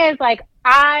the thing is, like,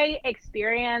 I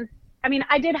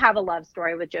did have a love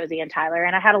story with Josie and Tyler,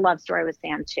 and I had a love story with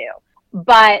Sam too.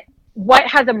 But what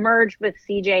has emerged with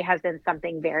CJ has been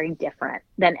something very different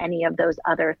than any of those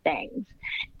other things.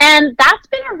 And that's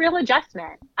been a real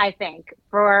adjustment, I think,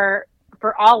 for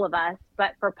all of us.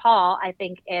 But for Paul, I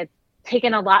think it's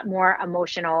taken a lot more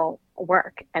emotional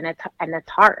work, and it's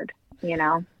hard, you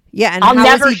know. Yeah, and I'll how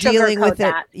never is he dealing sugarcoat with it?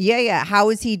 that. Yeah. How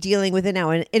is he dealing with it now?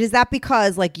 And is that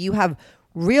because like you have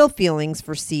real feelings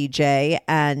for CJ,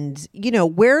 and you know,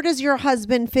 where does your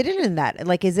husband fit in that?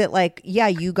 Like, is it like, yeah,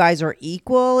 you guys are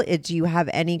equal? Do you have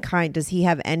any kind? Does he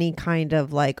have any kind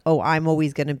of like, oh, I'm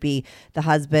always going to be the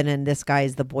husband and this guy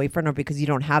is the boyfriend, or because you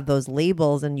don't have those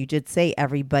labels? And you did say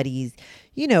everybody's,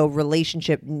 you know,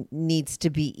 relationship needs to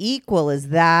be equal. Is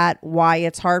that why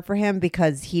it's hard for him,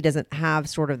 because he doesn't have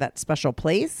sort of that special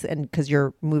place, and because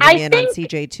you're moving in on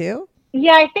CJ too?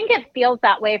 Yeah, I think it feels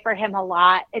that way for him a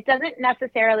lot. It doesn't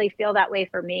necessarily feel that way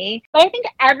for me. But I think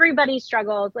everybody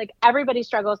struggles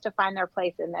to find their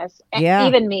place in this. Yeah.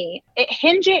 Even me.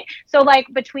 So like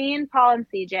between Paul and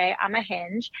CJ, I'm a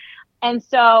hinge. And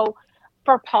so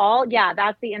for Paul, yeah,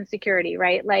 that's the insecurity,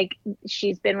 right? Like,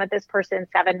 she's been with this person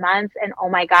 7 months, and oh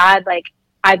my God, like,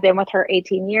 I've been with her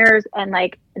 18 years, and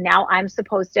like now I'm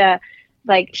supposed to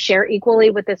like share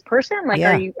equally with this person. Like,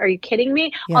 Yeah. are you kidding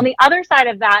me? Yeah. On the other side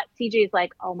of that, CJ's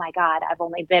like, oh my God, I've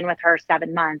only been with her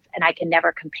 7 months, and I can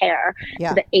never compare Yeah.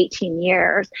 to the 18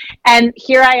 years. And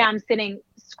here I am sitting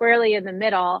squarely in the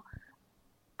middle,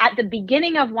 at the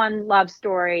beginning of one love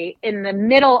story, in the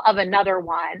middle of another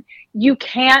one. You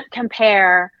can't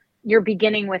compare your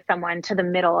beginning with someone to the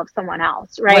middle of someone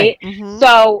else, right? Mhm.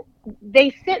 So they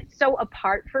sit so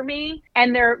apart for me,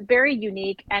 and they're very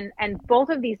unique, and both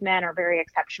of these men are very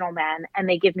exceptional men, and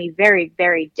they give me very,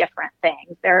 very different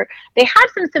things. They have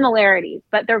some similarities,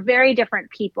 but they're very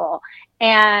different people.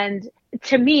 And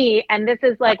to me, and this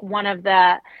is like one of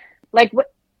the, like,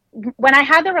 when I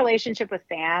had the relationship with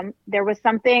Sam, there was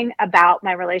something about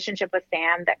my relationship with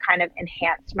Sam that kind of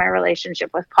enhanced my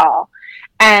relationship with Paul.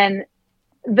 And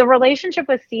the relationship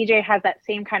with CJ has that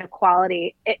same kind of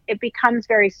quality. It becomes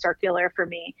very circular for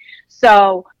me.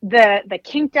 So the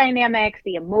kink dynamics,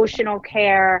 the emotional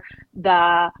care,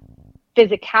 the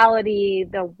physicality,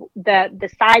 the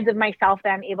sides of myself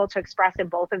that I'm able to express in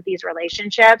both of these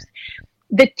relationships,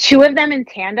 the two of them in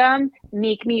tandem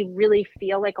make me really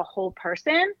feel like a whole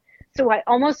person. So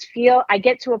I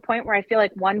get to a point where I feel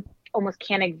like one almost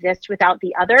can't exist without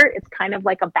the other. It's kind of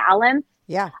like a balance.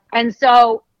 Yeah. And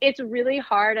so it's really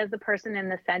hard as the person in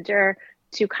the center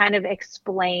to kind of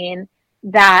explain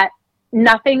that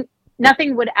nothing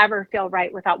would ever feel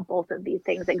right without both of these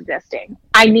things existing.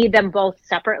 I need them both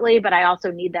separately, but I also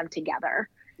need them together.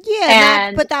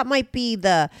 Yeah. But that might be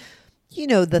the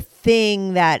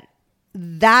thing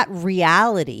that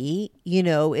reality,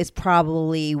 is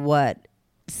probably what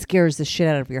scares the shit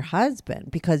out of your husband,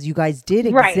 because you guys did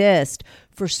exist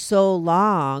for so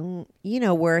long,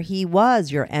 where he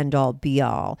was your end all be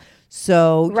all.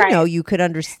 So, you could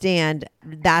understand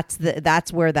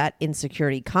that's where that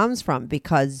insecurity comes from,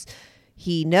 because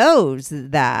he knows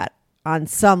that on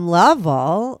some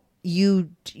level he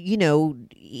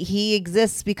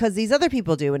exists because these other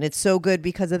people do, and it's so good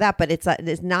because of that, but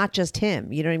it's not just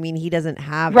him. You know what I mean? He doesn't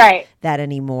have that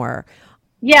anymore.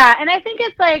 Yeah. And I think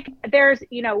it's like, there's,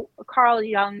 Carl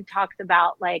Jung talks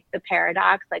about like the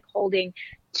paradox, like holding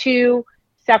two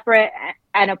separate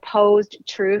and opposed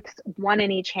truths, one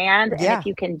in each hand. Yeah. And if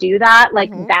you can do that,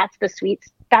 like that's the sweet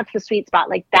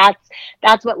spot. Like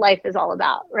that's what life is all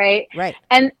about. Right. Right.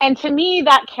 And to me,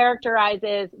 that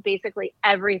characterizes basically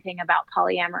everything about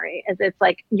polyamory. Is it's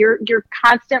like you're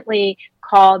constantly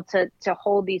called to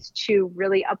hold these two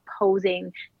really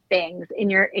opposing things in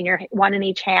your one in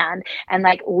each hand, and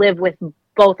like live with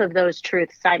both of those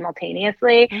truths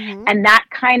simultaneously. And that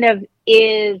kind of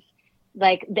is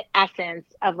like the essence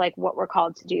of like what we're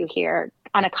called to do here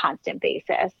on a constant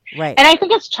basis. Right. And I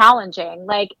think it's challenging.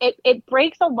 Like it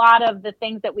breaks a lot of the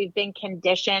things that we've been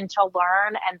conditioned to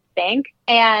learn and think.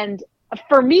 And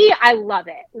for me, I love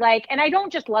it. Like, and I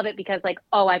don't just love it because like,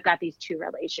 oh, I've got these two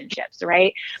relationships,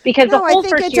 right? Because the whole I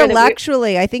think first year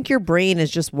intellectually, I think your brain is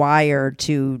just wired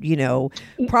to,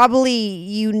 probably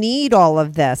you need all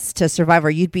of this to survive, or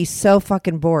you'd be so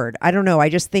fucking bored. I don't know. I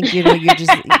just think, you're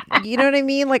just, you know what I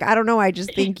mean? Like, I don't know. I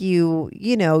just think you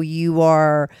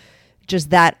are just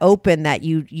that open, that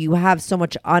you have so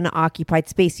much unoccupied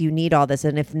space. You need all this.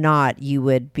 And if not, you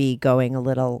would be going a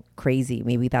little crazy.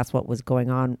 Maybe that's what was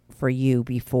going on for you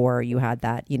before you had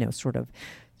that, sort of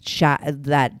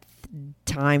that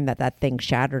time that thing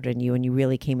shattered in you and you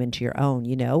really came into your own.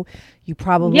 You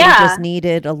probably just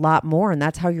needed a lot more, and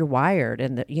that's how you're wired,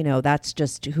 and that's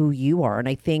just who you are. And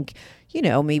I think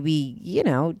maybe,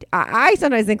 I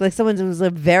sometimes think like someone who's a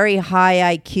very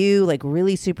high IQ, like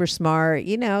really super smart,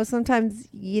 sometimes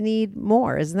you need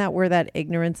more. Isn't that where that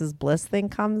ignorance is bliss thing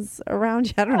comes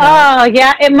around? I don't know. Oh,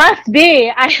 yeah, it must be.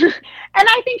 And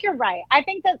I think you're right. I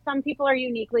think that some people are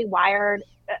uniquely wired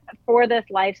for this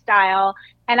lifestyle.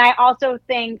 And I also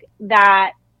think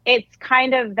that it's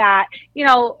kind of that,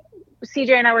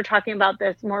 CJ and I were talking about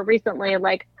this more recently,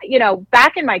 like,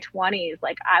 back in my 20s,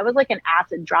 like I was like an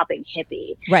acid dropping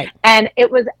hippie. Right. And it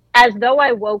was as though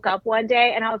I woke up one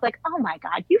day and I was like, oh my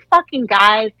God, you fucking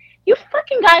guys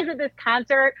at this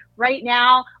concert right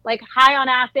now, like high on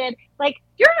acid, like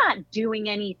you're not doing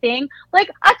anything.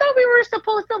 Like I thought we were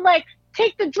supposed to like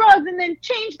take the drugs and then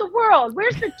change the world.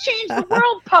 Where's the change the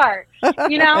world part?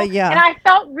 Yeah. And I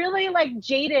felt really like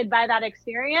jaded by that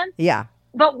experience. Yeah.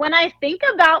 But when I think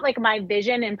about like my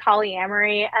vision in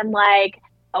polyamory and like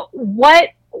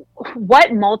what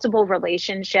multiple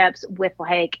relationships with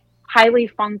like highly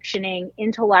functioning,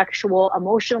 intellectual,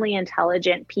 emotionally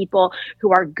intelligent people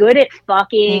who are good at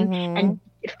fucking and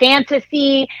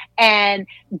fantasy and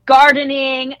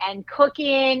gardening and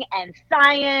cooking and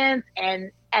science and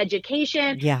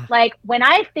education. Yeah. Like when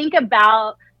I think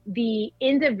about the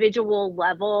individual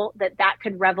level that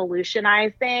could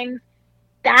revolutionize things,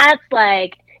 that's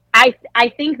like, I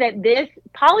think that this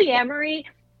polyamory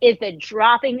is the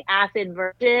dropping acid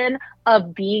version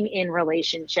of being in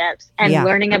relationships and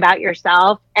learning about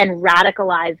yourself and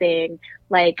radicalizing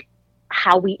like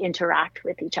how we interact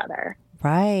with each other.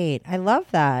 Right. I love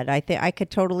that. I think I could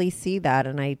totally see that.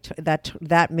 And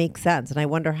that makes sense. And I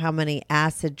wonder how many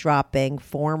acid dropping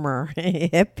former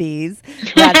hippies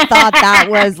that thought that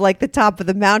was like the top of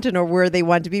the mountain or where they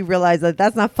want to be realized that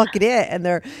that's not fucking it. And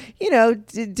they're,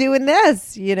 doing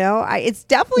this, it's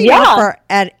definitely not for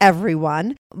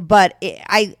everyone. But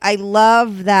I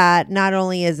love that not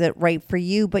only is it right for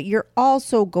you, but you're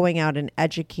also going out and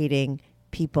educating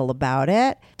people about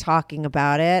it, talking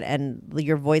about it, and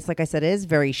your voice, like I said, is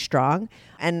very strong.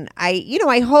 And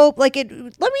I hope like it.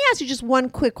 Let me ask you just one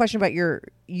quick question about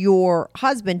your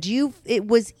husband.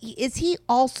 Is he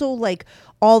also like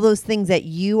all those things that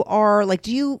you are? Like,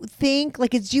 do you think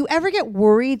do you ever get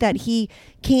worried that he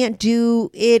can't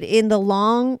do it in the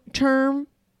long term?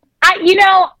 I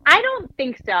don't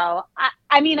think so.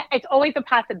 I mean, it's always a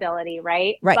possibility,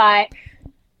 right? Right. But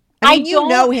I mean, you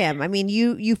know him. I mean,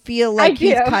 you feel like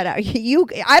he's cut out.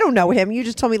 I don't know him. You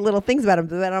just told me little things about him.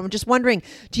 But I'm just wondering,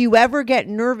 do you ever get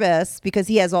nervous because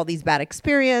he has all these bad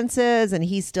experiences and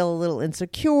he's still a little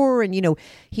insecure and,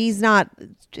 he's not,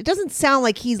 it doesn't sound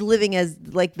like he's living as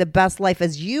like the best life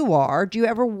as you are. Do you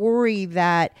ever worry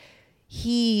that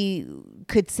he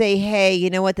could say, hey,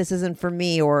 you know what, this isn't for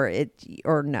me or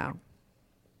no?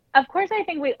 Of course, I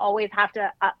think we always have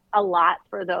to allot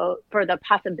for the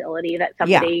possibility that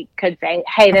somebody could say,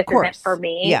 "Hey, this isn't for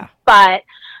me." Yeah. But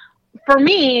for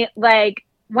me, like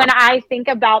when I think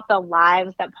about the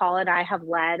lives that Paul and I have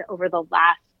led over the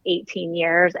last 18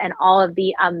 years and all of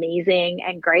the amazing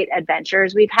and great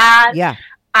adventures we've had,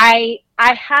 I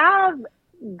have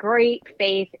great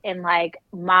faith in like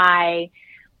my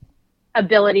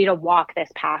ability to walk this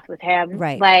path with him.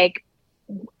 Right. Like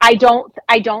I don't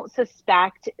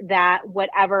suspect that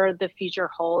whatever the future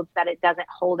holds, that it doesn't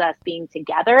hold us being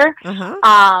together.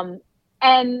 And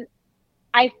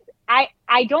I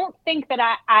don't think that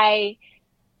I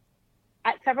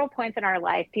at several points in our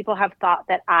life, people have thought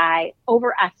that I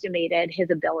overestimated his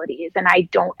abilities, and I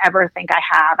don't ever think I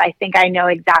have. I think I know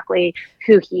exactly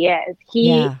who he is.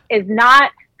 He is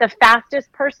not the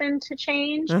fastest person to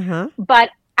change, but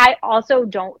I also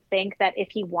don't think that if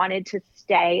he wanted to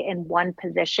stay in one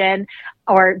position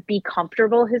or be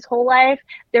comfortable his whole life,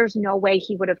 there's no way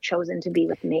he would have chosen to be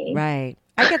with me. Right.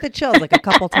 I get the chills like a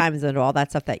couple times and all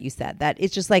that stuff that you said. That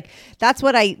it's just like that's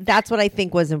what I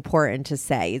think was important to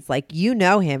say. It's like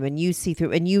him and you see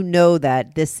through and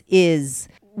that this is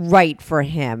right for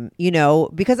him,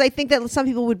 because I think that some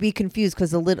people would be confused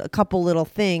because a couple little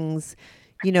things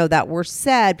that were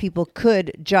said, people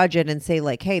could judge it and say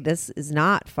like, hey, this is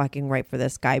not fucking right for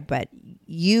this guy. But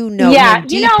him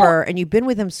deeper and you've been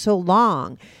with him so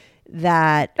long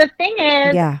that the thing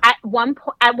is at one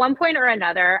point or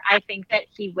another, I think that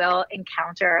he will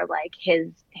encounter like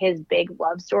his big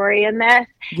love story in this.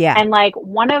 Yeah. And like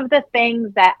one of the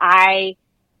things that I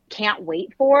can't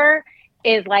wait for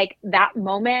is like that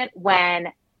moment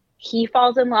when he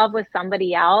falls in love with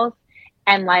somebody else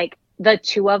and like the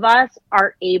two of us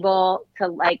are able to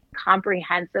like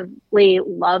comprehensively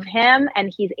love him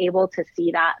and he's able to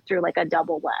see that through like a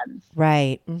double lens.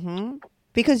 Right. Mm-hmm.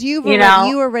 Because you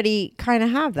already kind of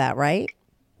have that, right?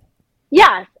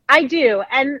 Yes, I do.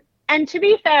 And to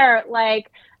be fair, like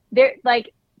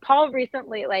Paul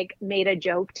recently made a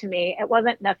joke to me. It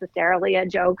wasn't necessarily a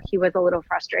joke. He was a little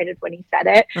frustrated when he said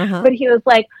it, but he was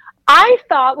like, I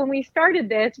thought when we started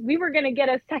this, we were going to get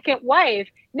a second wife.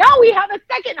 Now we have a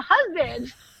second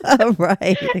husband.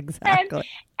 Right, exactly.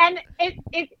 And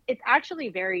it's actually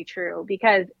very true,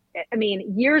 because I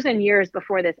mean, years and years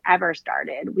before this ever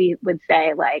started, we would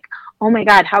say oh my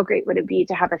God, how great would it be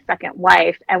to have a second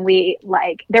wife? And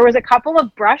there was a couple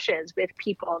of brushes with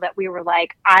people that we were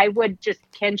like,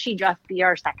 can she just be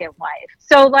our second wife?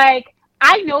 So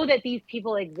I know that these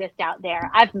people exist out there.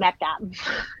 I've met them.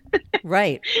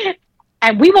 Right.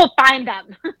 And we will find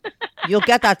them. You'll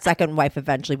get that second wife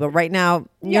eventually. But right now,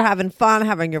 you're having fun,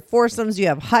 having your foursomes. You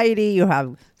have Heidi, you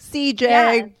have CJ.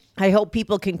 Yeah. I hope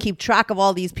people can keep track of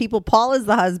all these people. Paul is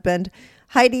the husband.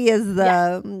 Heidi is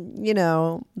the,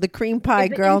 the cream pie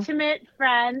girl. Intimate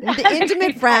friend. The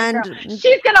intimate friend.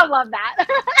 She's going to love that.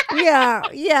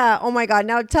 Yeah. Oh my God.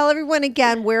 Now tell everyone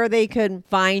again where they could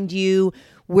find you,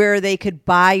 where they could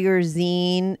buy your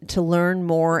zine to learn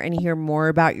more and hear more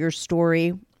about your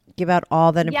story. Give out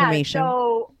all that information.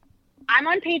 So I'm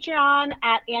on Patreon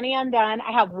at Annie Undone.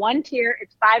 I have one tier.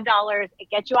 It's $5. It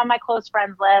gets you on my close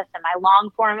friends list, and my long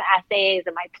form essays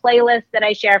and my playlists that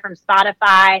I share from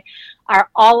Spotify are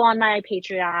all on my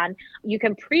Patreon. You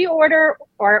can pre-order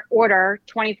or order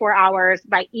 24 hours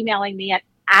by emailing me at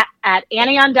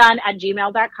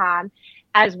annieundone@gmail.com.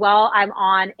 As well, I'm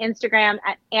on Instagram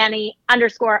at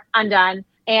Annie_undone.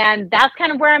 And that's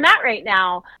kind of where I'm at right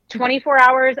now. 24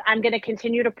 hours. I'm going to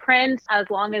continue to print as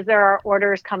long as there are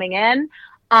orders coming in.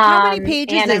 How many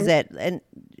pages is it? And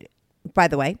by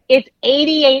the way, it's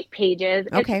 88 pages.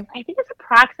 Okay. I think it's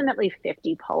approximately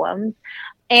 50 poems.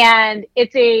 And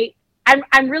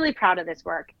I'm really proud of this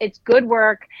work. It's good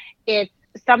work. It's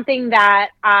something that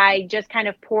I just kind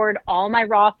of poured all my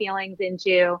raw feelings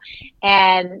into,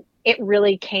 and it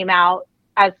really came out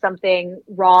as something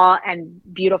raw and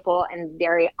beautiful and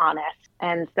very honest.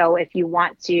 And so if you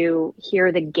want to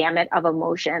hear the gamut of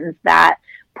emotions that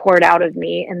poured out of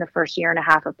me in the first year and a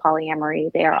half of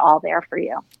polyamory, they are all there for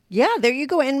you. Yeah, there you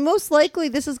go. And most likely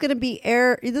this is going to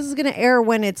air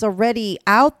when it's already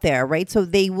out there, right? So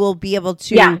they will be able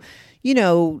to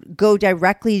go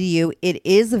directly to you. It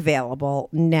is available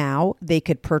now. They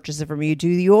could purchase it from you. Do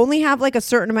you only have a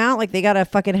certain amount? They got to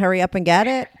fucking hurry up and get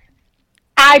it?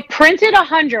 I printed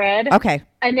 100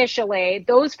 initially.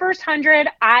 Those first 100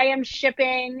 I am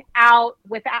shipping out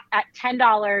at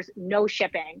 $10, no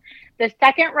shipping. The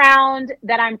second round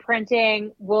that I'm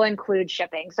printing will include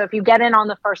shipping. So if you get in on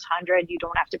the first 100, you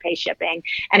don't have to pay shipping.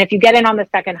 And if you get in on the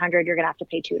second 100, you're going to have to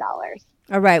pay $2.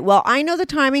 All right. Well, I know the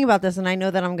timing about this, and I know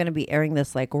that I'm going to be airing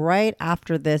this right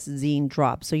after this zine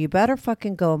drops. So you better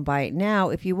fucking go and buy it now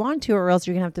if you want to, or else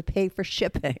you're going to have to pay for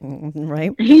shipping,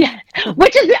 right? Yeah,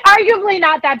 which is arguably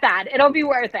not that bad. It'll be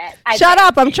worth it. Shut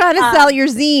up. I'm trying to sell your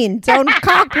zine. Don't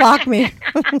cock block me.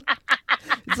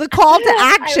 It's a call to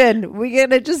action. We're going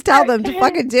to just tell them to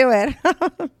fucking do it.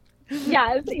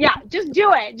 Yeah, just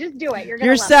do it.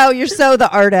 You're so the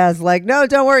artist. No,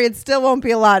 don't worry, it still won't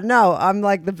be a lot. No, I'm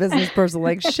the business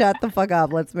person. Shut the fuck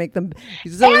up. Let's make them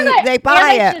so they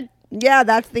buy it. Yeah,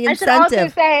 that's the incentive. I should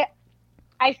also say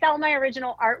I sell my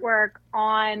original artwork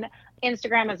on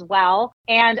Instagram as well,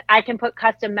 and I can put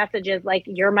custom messages like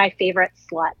 "You're my favorite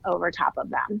slut" over top of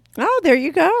them. Oh, there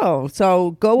you go.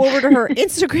 So go over to her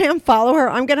Instagram, follow her.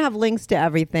 I'm gonna have links to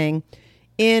everything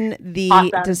in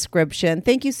the description.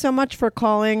 Thank you so much for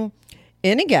calling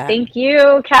in again. Thank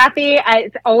you, Kathy.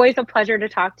 It's always a pleasure to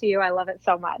talk to you. I love it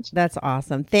so much. That's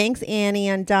awesome. Thanks, Annie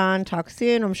and Don. Talk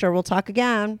soon. I'm sure we'll talk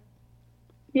again.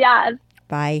 Yes.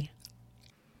 Bye.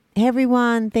 Hey,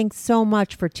 everyone. Thanks so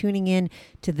much for tuning in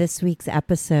to this week's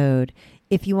episode.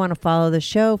 If you want to follow the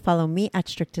show, follow me at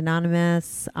Strict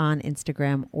Anonymous on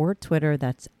Instagram or Twitter.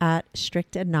 That's at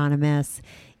Strict Anonymous.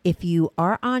 If you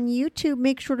are on YouTube,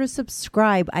 make sure to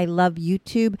subscribe. I love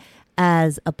YouTube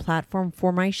as a platform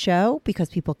for my show because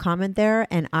people comment there,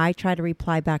 and I try to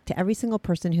reply back to every single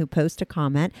person who posts a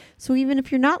comment. So even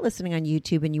if you're not listening on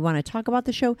YouTube and you want to talk about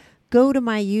the show, go to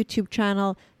my YouTube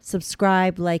channel,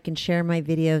 subscribe, like, and share my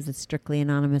videos at Strictly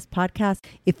Anonymous Podcast.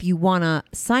 If you want to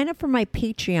sign up for my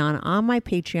Patreon, on my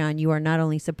Patreon, you are not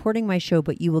only supporting my show,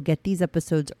 but you will get these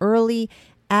episodes early,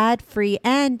 ad-free,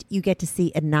 and you get to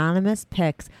see anonymous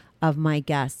pics of my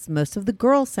guests. Most of the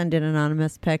girls send in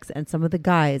anonymous pics, and some of the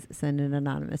guys send in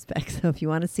anonymous pics. So if you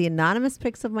want to see anonymous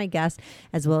pics of my guests,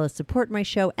 as well as support my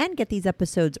show and get these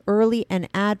episodes early and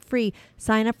ad-free,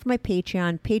 sign up for my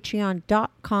Patreon,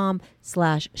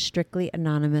 patreon.com/Strictly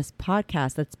Anonymous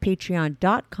Podcast. That's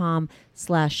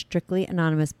patreon.com/Strictly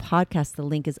Anonymous Podcast. The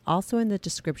link is also in the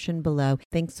description below.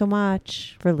 Thanks so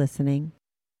much for listening.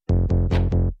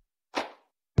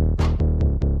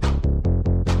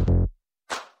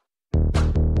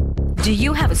 Do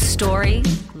you have a story,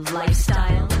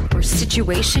 lifestyle, or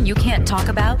situation you can't talk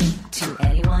about to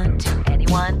anyone?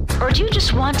 Or do you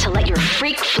just want to let your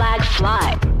freak flag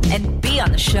fly? And be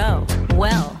on the show?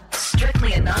 Well,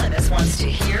 Strictly Anonymous wants to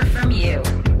hear from you.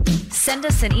 Send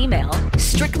us an email,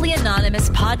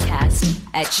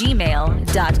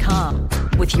 strictlyanonymouspodcast@gmail.com,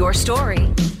 with your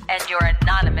story and your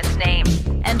anonymous name.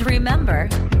 And remember,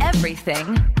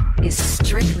 everything is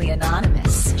strictly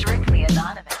anonymous.